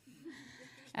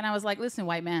 And I was like, listen,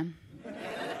 white man.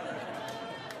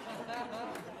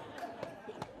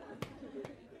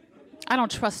 I don't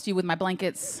trust you with my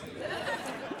blankets.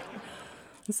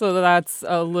 So that's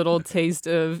a little taste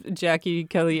of Jackie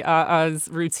Kelia'a's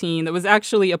routine that was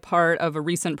actually a part of a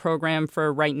recent program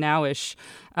for Right Now-ish,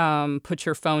 Put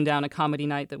Your Phone Down, a comedy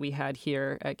night that we had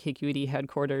here at KQED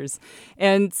headquarters.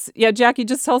 And yeah, Jackie,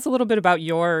 just tell us a little bit about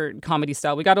your comedy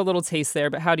style. We got a little taste there,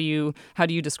 but how do you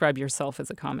describe yourself as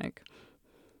a comic?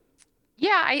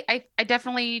 Yeah, I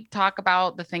definitely talk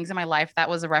about the things in my life. That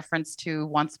was a reference to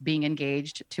once being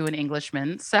engaged to an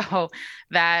Englishman. So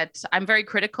that I'm very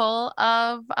critical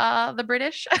of the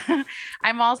British.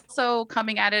 I'm also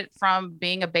coming at it from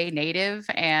being a Bay native.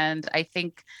 And I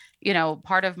think,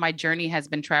 part of my journey has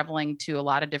been traveling to a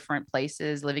lot of different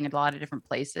places, living in a lot of different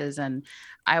places. And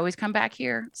I always come back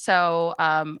here. So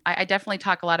I definitely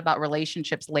talk a lot about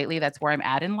relationships lately. That's where I'm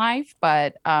at in life.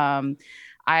 But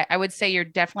I would say you're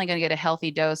definitely going to get a healthy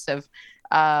dose of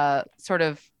sort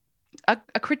of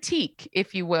a critique,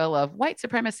 if you will, of white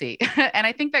supremacy. And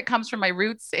I think that comes from my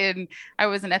roots I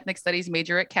was an ethnic studies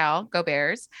major at Cal, go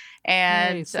Bears.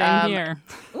 And hey, same here.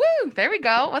 Woo, there we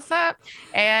go. What's up?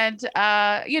 And,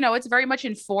 it's very much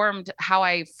informed how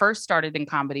I first started in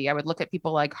comedy. I would look at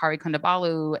people like Hari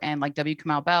Kondabolu and like W.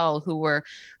 Kamau Bell, who were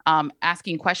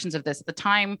asking questions of this. At the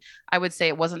time, I would say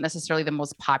it wasn't necessarily the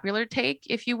most popular take,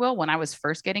 if you will, when I was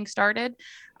first getting started.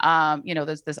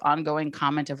 There's this ongoing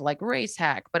comment of like race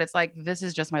hack, but it's like, this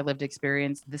is just my lived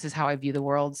experience. This is how I view the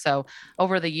world. So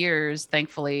over the years,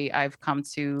 thankfully, I've come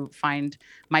to find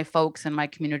my folks and my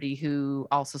community who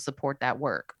also support that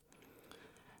work.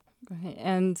 Right.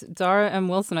 And Dara M.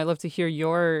 Wilson, I'd love to hear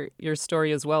your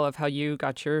story as well of how you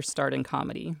got your start in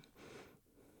comedy.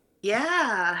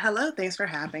 Yeah, hello, thanks for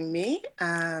having me.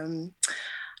 I've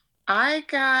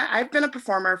been a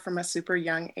performer from a super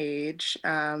young age.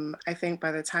 I think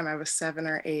by the time I was 7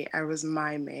 or 8, I was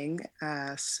miming.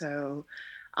 So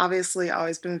obviously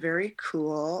always been very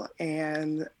cool,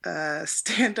 and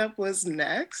stand-up was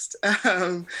next.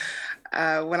 When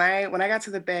I got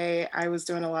to the Bay, I was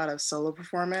doing a lot of solo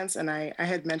performance, and I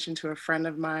had mentioned to a friend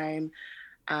of mine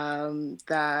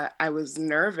that I was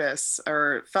nervous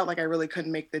or felt like I really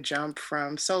couldn't make the jump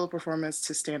from solo performance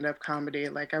to stand-up comedy.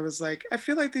 Like I was like, I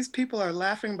feel like these people are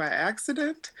laughing by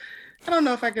accident. I don't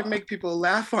know if I can make people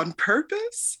laugh on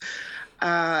purpose.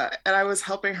 And I was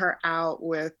helping her out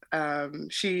with,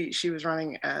 she was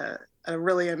running a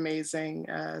really amazing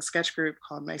sketch group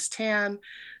called Nice Tan.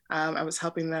 I was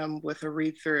helping them with a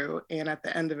read through, and at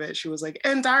the end of it, she was like,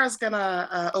 and Dara's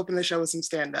gonna open the show with some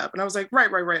stand up. And I was like,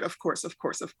 right, of course.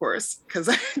 Because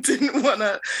I didn't want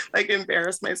to like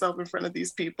embarrass myself in front of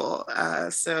these people.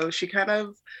 So she kind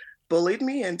of bullied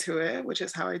me into it, which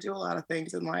is how I do a lot of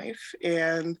things in life.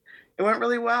 And it went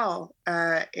really well.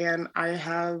 And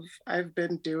I've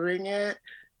been doing it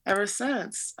ever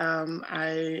since.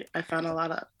 I found a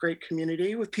lot of great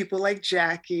community with people like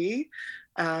Jackie,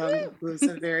 who's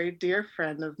a very dear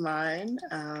friend of mine.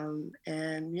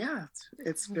 And yeah,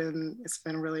 it's been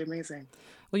really amazing.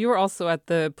 Well, you were also at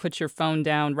the Put Your Phone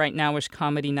Down Right Now-ish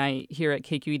comedy night here at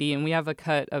KQED, and we have a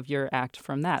cut of your act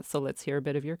from that. So let's hear a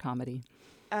bit of your comedy.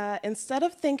 Instead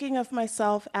of thinking of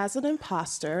myself as an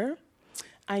imposter,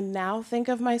 I now think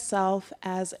of myself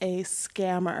as a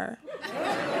scammer.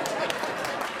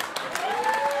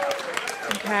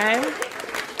 Okay?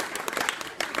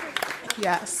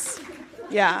 Yes.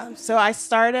 Yeah. So I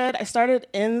started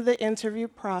in the interview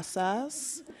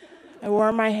process. I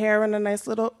wore my hair in a nice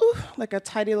little, like a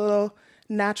tidy little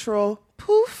natural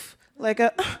poof, like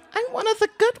I'm one of the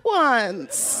good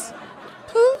ones.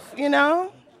 Poof, you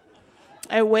know?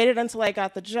 I waited until I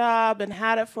got the job and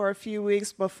had it for a few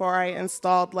weeks before I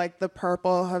installed like the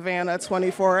purple Havana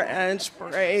 24-inch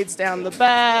braids down the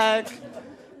back.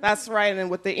 That's right,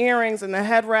 and with the earrings and the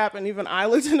head wrap, and even I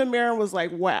looked in the mirror and was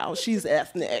like, wow, she's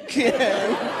ethnic.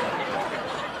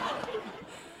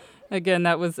 Again,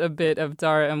 that was a bit of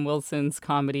Dara M. Wilson's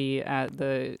comedy at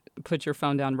the Put Your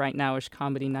Phone Down Right Now-ish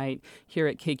comedy night here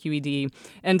at KQED.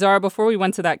 And Dara, before we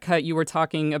went to that cut, you were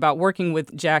talking about working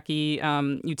with Jackie,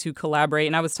 you two collaborate.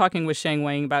 And I was talking with Sheng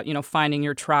Wang about, finding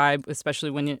your tribe, especially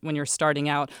when you're starting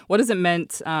out. What has it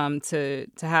meant to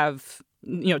have,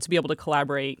 to be able to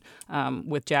collaborate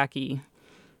with Jackie?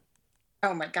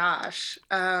 Oh my gosh.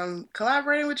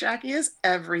 Collaborating with Jackie is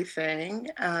everything.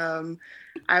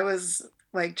 I was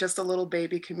like just a little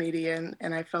baby comedian,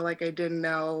 and I felt like I didn't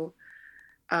know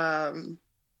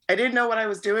what I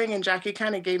was doing, and Jackie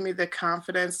kind of gave me the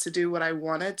confidence to do what I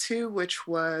wanted to, which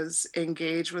was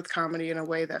engage with comedy in a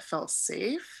way that felt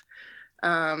safe.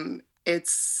 Jackie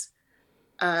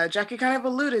kind of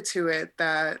alluded to it,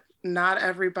 that not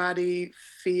everybody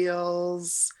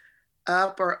feels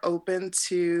up or open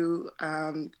to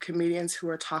comedians who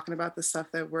are talking about the stuff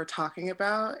that we're talking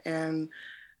about, and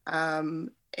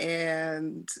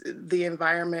the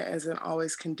environment isn't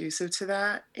always conducive to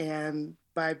that. And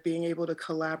by being able to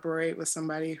collaborate with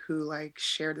somebody who like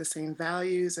shared the same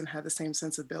values and had the same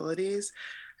sensibilities,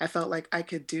 I felt like I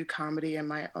could do comedy in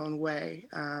my own way.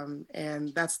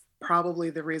 And that's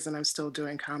probably the reason I'm still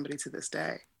doing comedy to this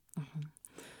day. Mm-hmm.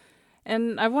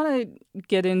 And I want to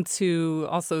get into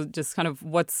also just kind of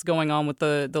what's going on with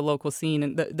the local scene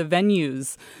and the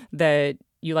venues that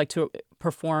you like to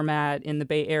perform at in the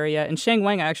Bay Area. And Sheng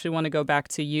Wang, I actually want to go back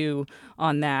to you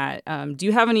on that. Do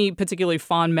you have any particularly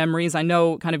fond memories? I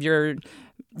know kind of your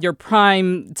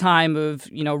prime time of,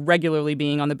 regularly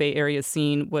being on the Bay Area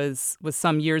scene was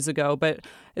some years ago, but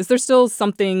is there still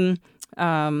something,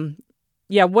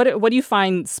 what do you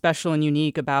find special and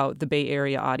unique about the Bay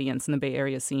Area audience and the Bay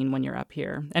Area scene when you're up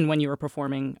here and when you were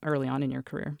performing early on in your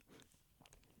career?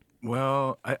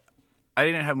 Well, I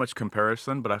didn't have much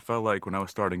comparison, but I felt like when I was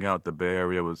starting out, the Bay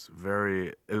Area was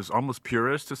it was almost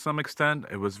purist to some extent.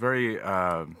 It was very,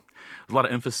 a lot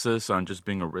of emphasis on just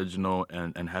being original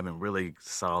and having really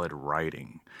solid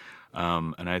writing.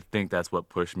 And I think that's what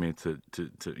pushed me to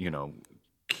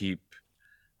keep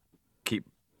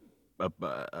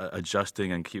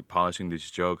adjusting and keep polishing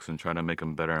these jokes and trying to make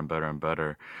them better and better and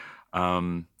better.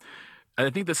 I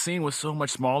think the scene was so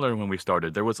much smaller when we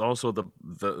started. There was also the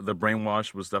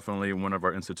Brainwash was definitely one of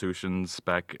our institutions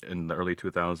back in the early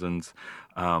 2000s,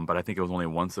 but I think it was only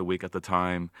once a week at the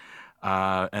time.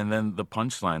 And then the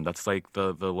Punchline, that's like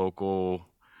the local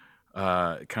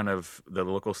kind of the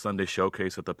local Sunday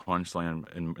showcase at the Punchline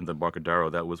in the Embarcadero.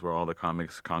 That was where all the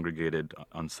comics congregated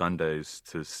on Sundays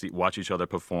to watch each other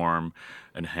perform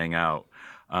and hang out.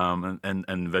 And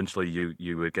eventually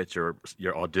you would get your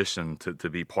audition to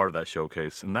be part of that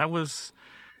showcase, and that was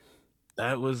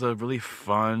a really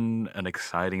fun and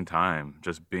exciting time,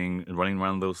 just running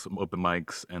around those open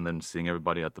mics and then seeing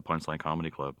everybody at the Punchline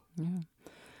Comedy Club. Yeah.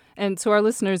 And to our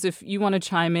listeners, if you want to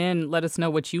chime in, let us know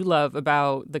what you love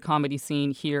about the comedy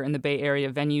scene here in the Bay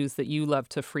Area, venues that you love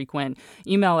to frequent.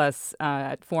 Email us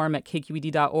at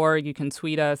forum@kqed.org. You can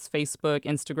tweet us, Facebook,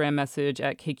 Instagram message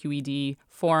at KQED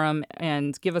Forum,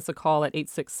 and give us a call at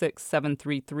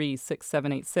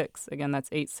 866-733-6786. Again, that's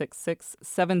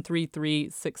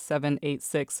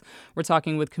 866-733-6786. We're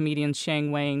talking with comedians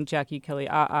Sheng Wang, Jackie Kelly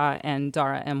A'a, and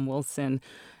Dara M. Wilson.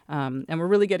 And we're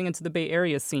really getting into the Bay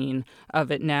Area scene of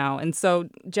it now. And so,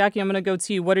 Jackie, I'm going to go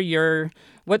to you. What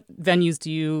venues do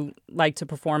you like to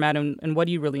perform at, and what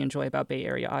do you really enjoy about Bay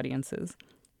Area audiences?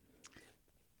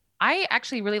 I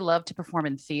actually really love to perform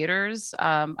in theaters.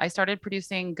 I started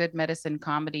producing Good Medicine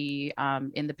comedy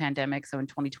in the pandemic. So in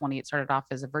 2020, it started off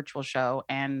as a virtual show.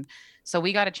 And so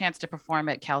we got a chance to perform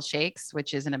at Cal Shakes,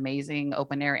 which is an amazing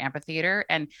open air amphitheater.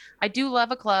 And I do love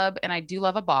a club and I do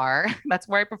love a bar. That's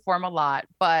where I perform a lot.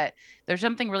 But there's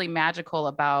something really magical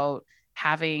about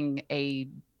having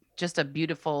just a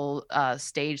beautiful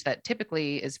stage that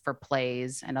typically is for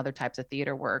plays and other types of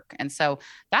theater work. And so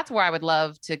that's where I would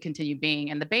love to continue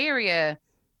being. And the Bay Area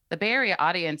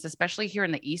audience, especially here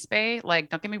in the East Bay,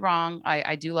 like, don't get me wrong,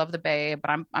 I do love the Bay,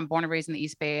 but I'm born and raised in the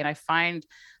East Bay. And I find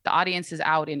the audiences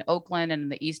out in Oakland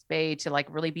and the East Bay to like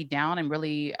really be down and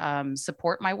really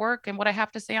support my work and what I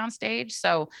have to say on stage.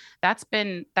 So that's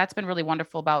been really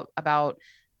wonderful about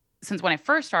since when I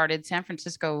first started, San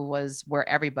Francisco was where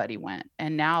everybody went.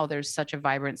 And now there's such a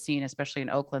vibrant scene, especially in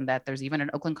Oakland, that there's even an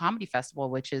Oakland Comedy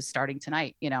Festival, which is starting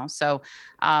tonight, So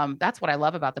that's what I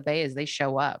love about the Bay is they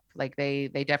show up. Like they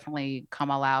definitely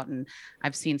come all out. And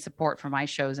I've seen support for my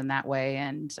shows in that way.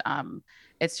 And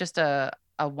it's just a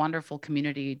wonderful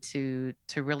community to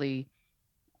really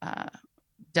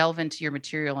delve into your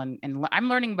material. And I'm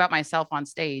learning about myself on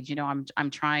stage. I'm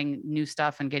trying new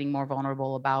stuff and getting more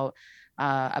vulnerable about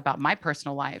my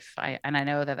personal life. I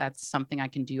know that that's something I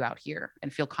can do out here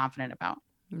and feel confident about.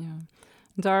 Yeah.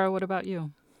 Dara, what about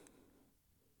you?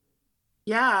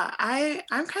 Yeah,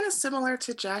 I'm kind of similar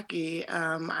to Jackie.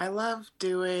 I love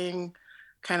doing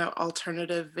kind of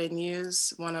alternative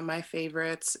venues. One of my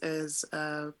favorites is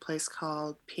a place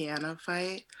called Piano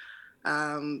Fight.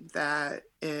 That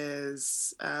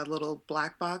is little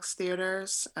black box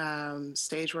theaters.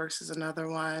 Stageworks is another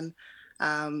one.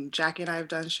 Jackie and I have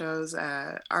done shows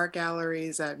at art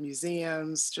galleries, at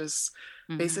museums, just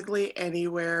basically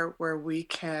anywhere where we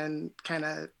can kind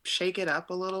of shake it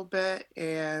up a little bit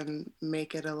and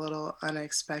make it a little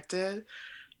unexpected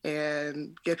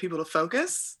and get people to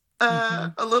focus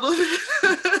a little bit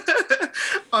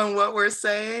on what we're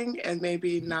saying and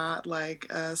maybe not like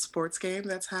a sports game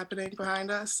that's happening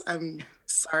behind us. I'm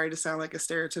sorry to sound like a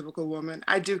stereotypical woman.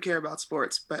 I do care about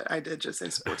sports, but I did just say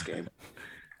sports game.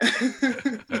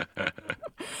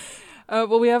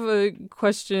 Well, we have a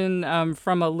question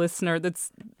from a listener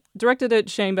that's directed at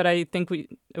Shane, but I think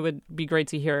it would be great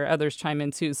to hear others chime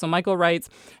in too. So Michael writes,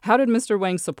 how did Mr.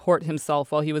 Wang support himself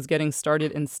while he was getting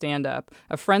started in stand-up?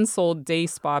 A friend sold day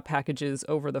spa packages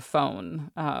over the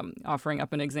phone, offering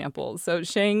up an example. So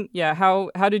Shane, how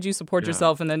did you support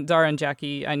yourself? And then Dara and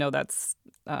Jackie, I know that's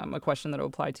a question that will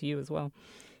apply to you as well.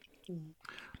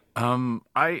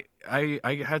 I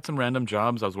had some random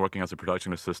jobs. I was working as a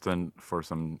production assistant for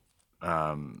some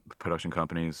production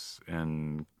companies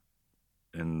in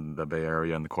the Bay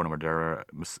Area, in the Corte Madera,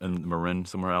 in Marin,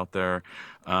 somewhere out there.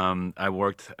 I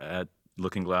worked at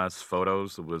Looking Glass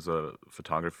Photos. It was a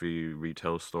photography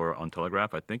retail store on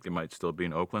Telegraph. I think they might still be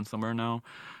in Oakland somewhere now.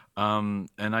 And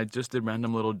I just did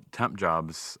random little temp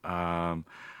jobs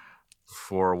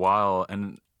for a while.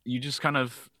 And you just kind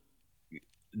of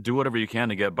do whatever you can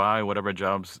to get by, whatever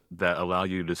jobs that allow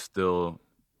you to still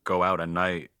go out at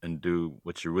night and do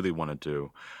what you really want to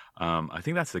do. I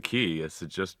think that's the key, is to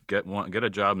just get a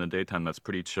job in the daytime that's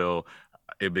pretty chill.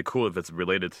 It'd be cool if it's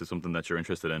related to something that you're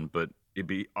interested in, but it'd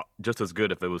be just as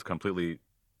good if it was completely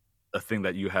a thing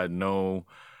that you had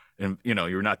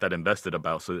you're not that invested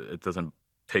about, so it doesn't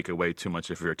take away too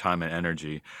much of your time and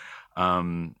energy.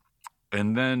 And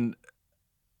then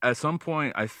at some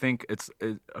point, I think it's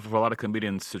for a lot of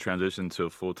comedians to transition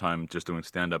to full-time just doing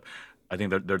stand-up. I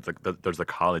think there's a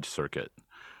college circuit,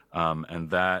 and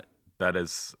that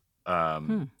is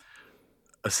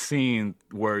a scene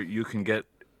where you can get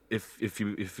if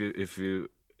you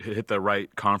hit the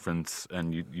right conference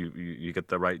and you get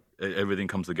the right, everything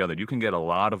comes together. You can get a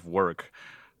lot of work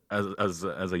as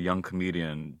a young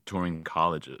comedian touring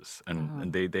colleges,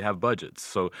 and they have budgets.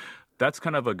 So that's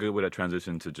kind of a good way to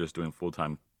transition to just doing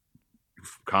full-time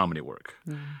comedy work.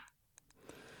 Yeah.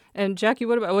 And Jackie,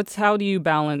 how do you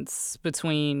balance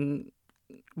between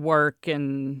work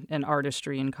and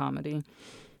artistry and comedy?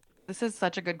 This is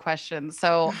such a good question.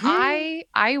 So I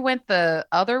went the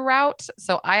other route.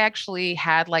 So I actually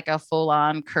had like a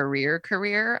full-on career.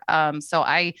 So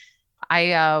I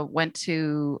went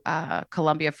to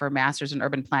Columbia for a master's in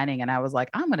urban planning, and I was like,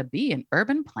 I'm going to be an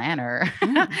urban planner.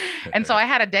 And so I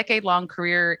had a decade-long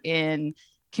career in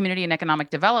community and economic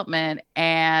development.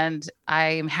 And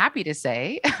I'm happy to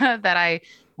say that I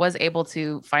was able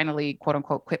to finally, quote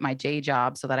unquote, quit my day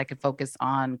job so that I could focus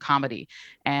on comedy.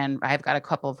 And I've got a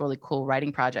couple of really cool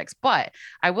writing projects. But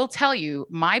I will tell you,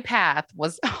 my path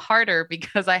was harder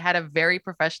because I had a very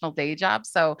professional day job.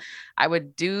 So I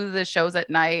would do the shows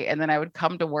at night, and then I would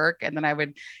come to work, and then I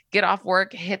would get off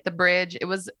work, hit the bridge. It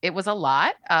was a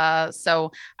lot.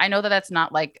 So I know that that's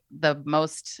not like the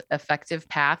most effective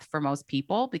path for most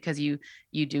people, because you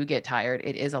do get tired.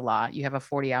 It is a lot. You have a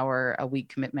 40-hour-a-week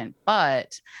commitment,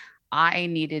 but I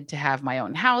needed to have my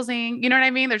own housing. You know what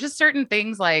I mean? There's just certain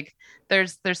things, like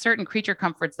there's certain creature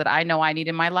comforts that I know I need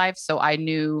in my life. So I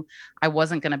knew I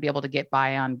wasn't going to be able to get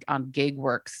by on gig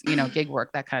works, gig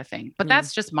work, that kind of thing. But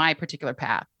that's just my particular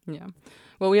path. Yeah.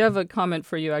 Well, we have a comment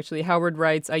for you, actually. Howard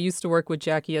writes, I used to work with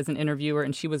Jackie as an interviewer,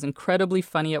 and she was incredibly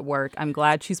funny at work. I'm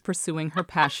glad she's pursuing her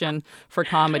passion for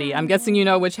comedy. I'm guessing you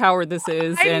know which Howard this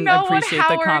is, and appreciate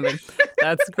the comment.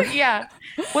 That's great. Yeah.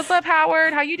 What's up,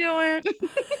 Howard? How you doing?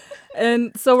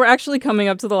 And so we're actually coming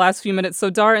up to the last few minutes.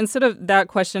 So Dara, instead of that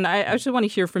question, I actually want to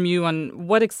hear from you on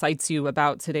what excites you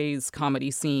about today's comedy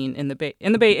scene in the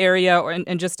Bay Area,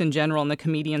 and just in general, and the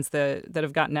comedians that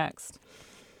have got next.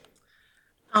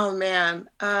 Oh man,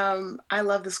 I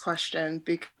love this question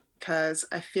because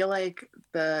I feel like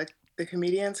the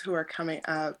comedians who are coming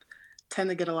up tend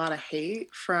to get a lot of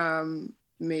hate from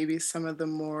maybe some of the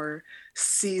more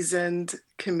seasoned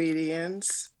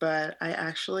comedians, but I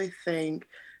actually think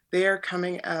they are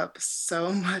coming up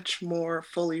so much more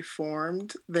fully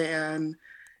formed than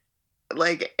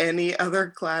like any other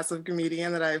class of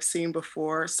comedian that I've seen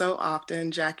before. So often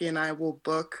Jackie and I will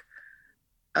book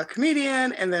a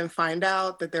comedian and then find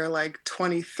out that they're like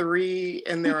 23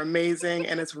 and they're amazing,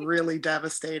 and it's really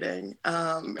devastating.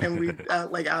 And we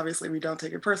obviously we don't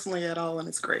take it personally at all, and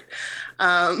it's great.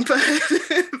 But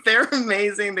they're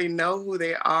amazing. They know who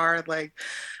they are. Like,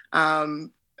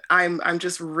 I'm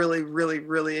just really, really,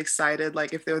 really excited.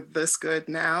 Like, if they're this good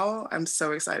now, I'm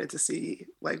so excited to see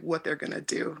like what they're gonna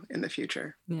do in the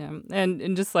future. Yeah, and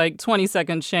in just like 20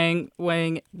 seconds, Shang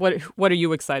Wang, what are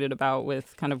you excited about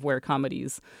with kind of where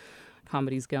comedy's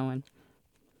going?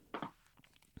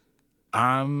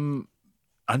 I'm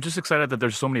just excited that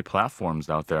there's so many platforms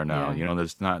out there now. Yeah.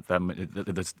 There's not that many,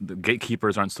 the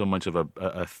gatekeepers aren't so much of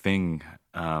a thing.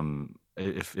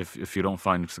 If you don't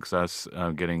find success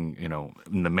getting,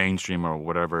 in the mainstream or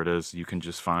whatever it is, you can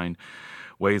just find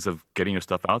ways of getting your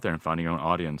stuff out there and finding your own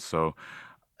audience. So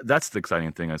that's the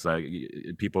exciting thing, is like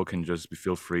people can just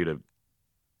feel free to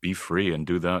be free and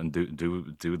do that and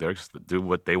do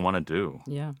what they want to do.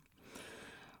 Yeah.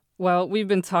 Well, we've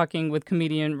been talking with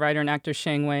comedian, writer, and actor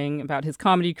Shang Wang about his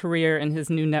comedy career and his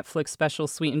new Netflix special,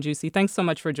 Sweet and Juicy. Thanks so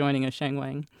much for joining us, Shang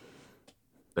Wang.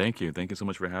 Thank you. Thank you so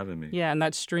much for having me. Yeah, and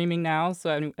that's streaming now.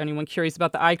 So anyone curious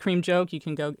about the eye cream joke, you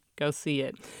can go see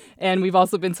it. And we've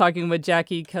also been talking with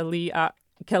Jackie Kali'ia'a,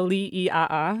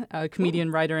 a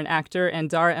comedian, writer, and actor, and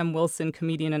Dara M. Wilson,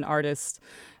 comedian and artist,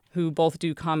 who both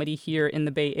do comedy here in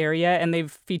the Bay Area. And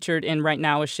they've featured in Right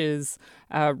Nowish's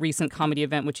recent comedy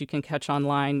event, which you can catch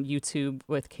online, YouTube,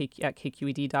 at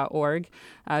kqed.org.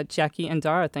 Jackie and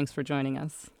Dara, thanks for joining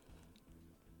us.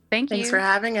 Thanks for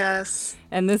having us.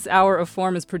 And this hour of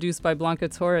Form is produced by Blanca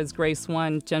Torres, Grace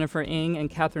One, Jennifer Ng, and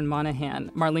Catherine Monahan.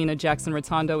 Marlena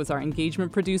Jackson-Rotondo is our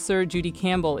engagement producer. Judy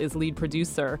Campbell is lead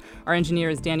producer. Our engineer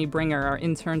is Danny Bringer. Our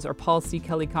interns are Paul C.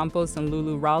 Kelly Campos and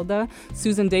Lulu Ralda.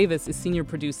 Susan Davis is senior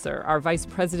producer. Our vice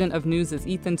president of news is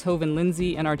Ethan Toven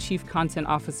Lindsay, and our chief content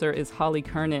officer is Holly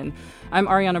Kernan. I'm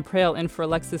Ariana Prale in for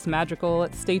Alexis Madrigal.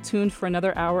 Stay tuned for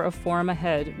another hour of Forum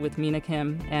ahead with Mina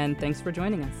Kim, and thanks for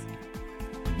joining us.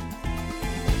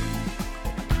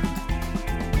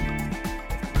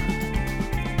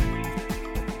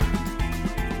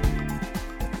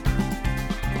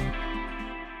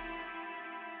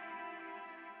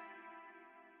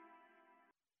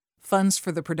 Funds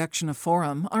for the production of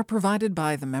Forum are provided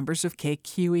by the members of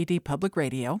KQED Public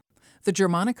Radio, the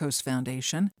Germanicos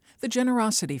Foundation, the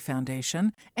Generosity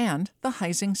Foundation, and the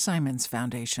Heising Simons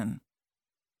Foundation.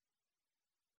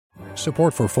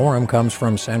 Support for Forum comes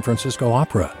from San Francisco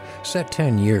Opera. Set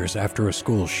 10 years after a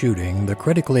school shooting, the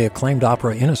critically acclaimed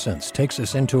opera Innocence takes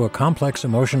us into a complex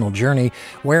emotional journey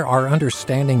where our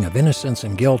understanding of innocence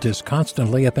and guilt is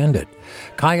constantly upended.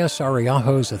 Kaya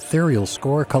Sariaho's ethereal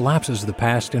score collapses the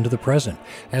past into the present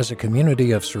as a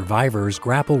community of survivors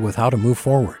grapple with how to move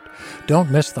forward.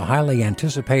 Don't miss the highly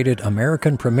anticipated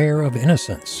American premiere of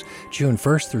Innocence, June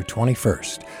 1st through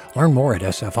 21st. Learn more at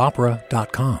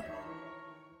sfopera.com.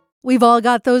 We've all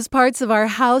got those parts of our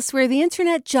house where the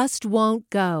internet just won't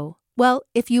go. Well,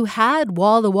 if you had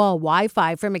wall-to-wall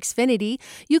Wi-Fi from Xfinity,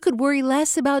 you could worry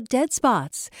less about dead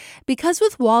spots. Because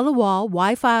with wall-to-wall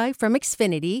Wi-Fi from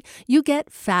Xfinity, you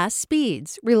get fast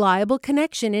speeds, reliable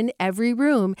connection in every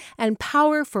room, and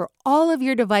power for all of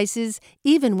your devices,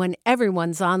 even when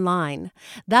everyone's online.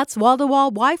 That's wall-to-wall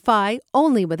Wi-Fi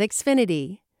only with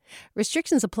Xfinity.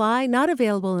 Restrictions apply, not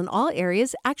available in all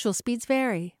areas. Actual speeds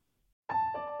vary.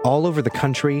 All over the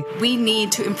country, we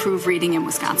need to improve reading in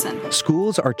Wisconsin.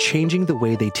 Schools are changing the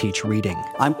way they teach reading.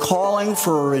 I'm calling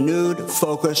for a renewed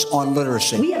focus on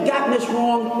literacy. We have gotten this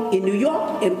wrong in New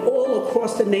York and all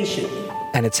across the nation.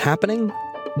 And it's happening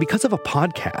because of a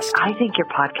podcast. I think your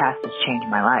podcast has changed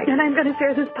my life. And I'm going to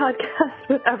share this podcast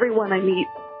with everyone I meet.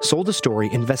 Sold a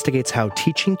Story investigates how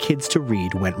teaching kids to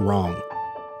read went wrong.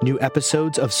 New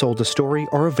episodes of Sold a Story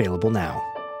are available now.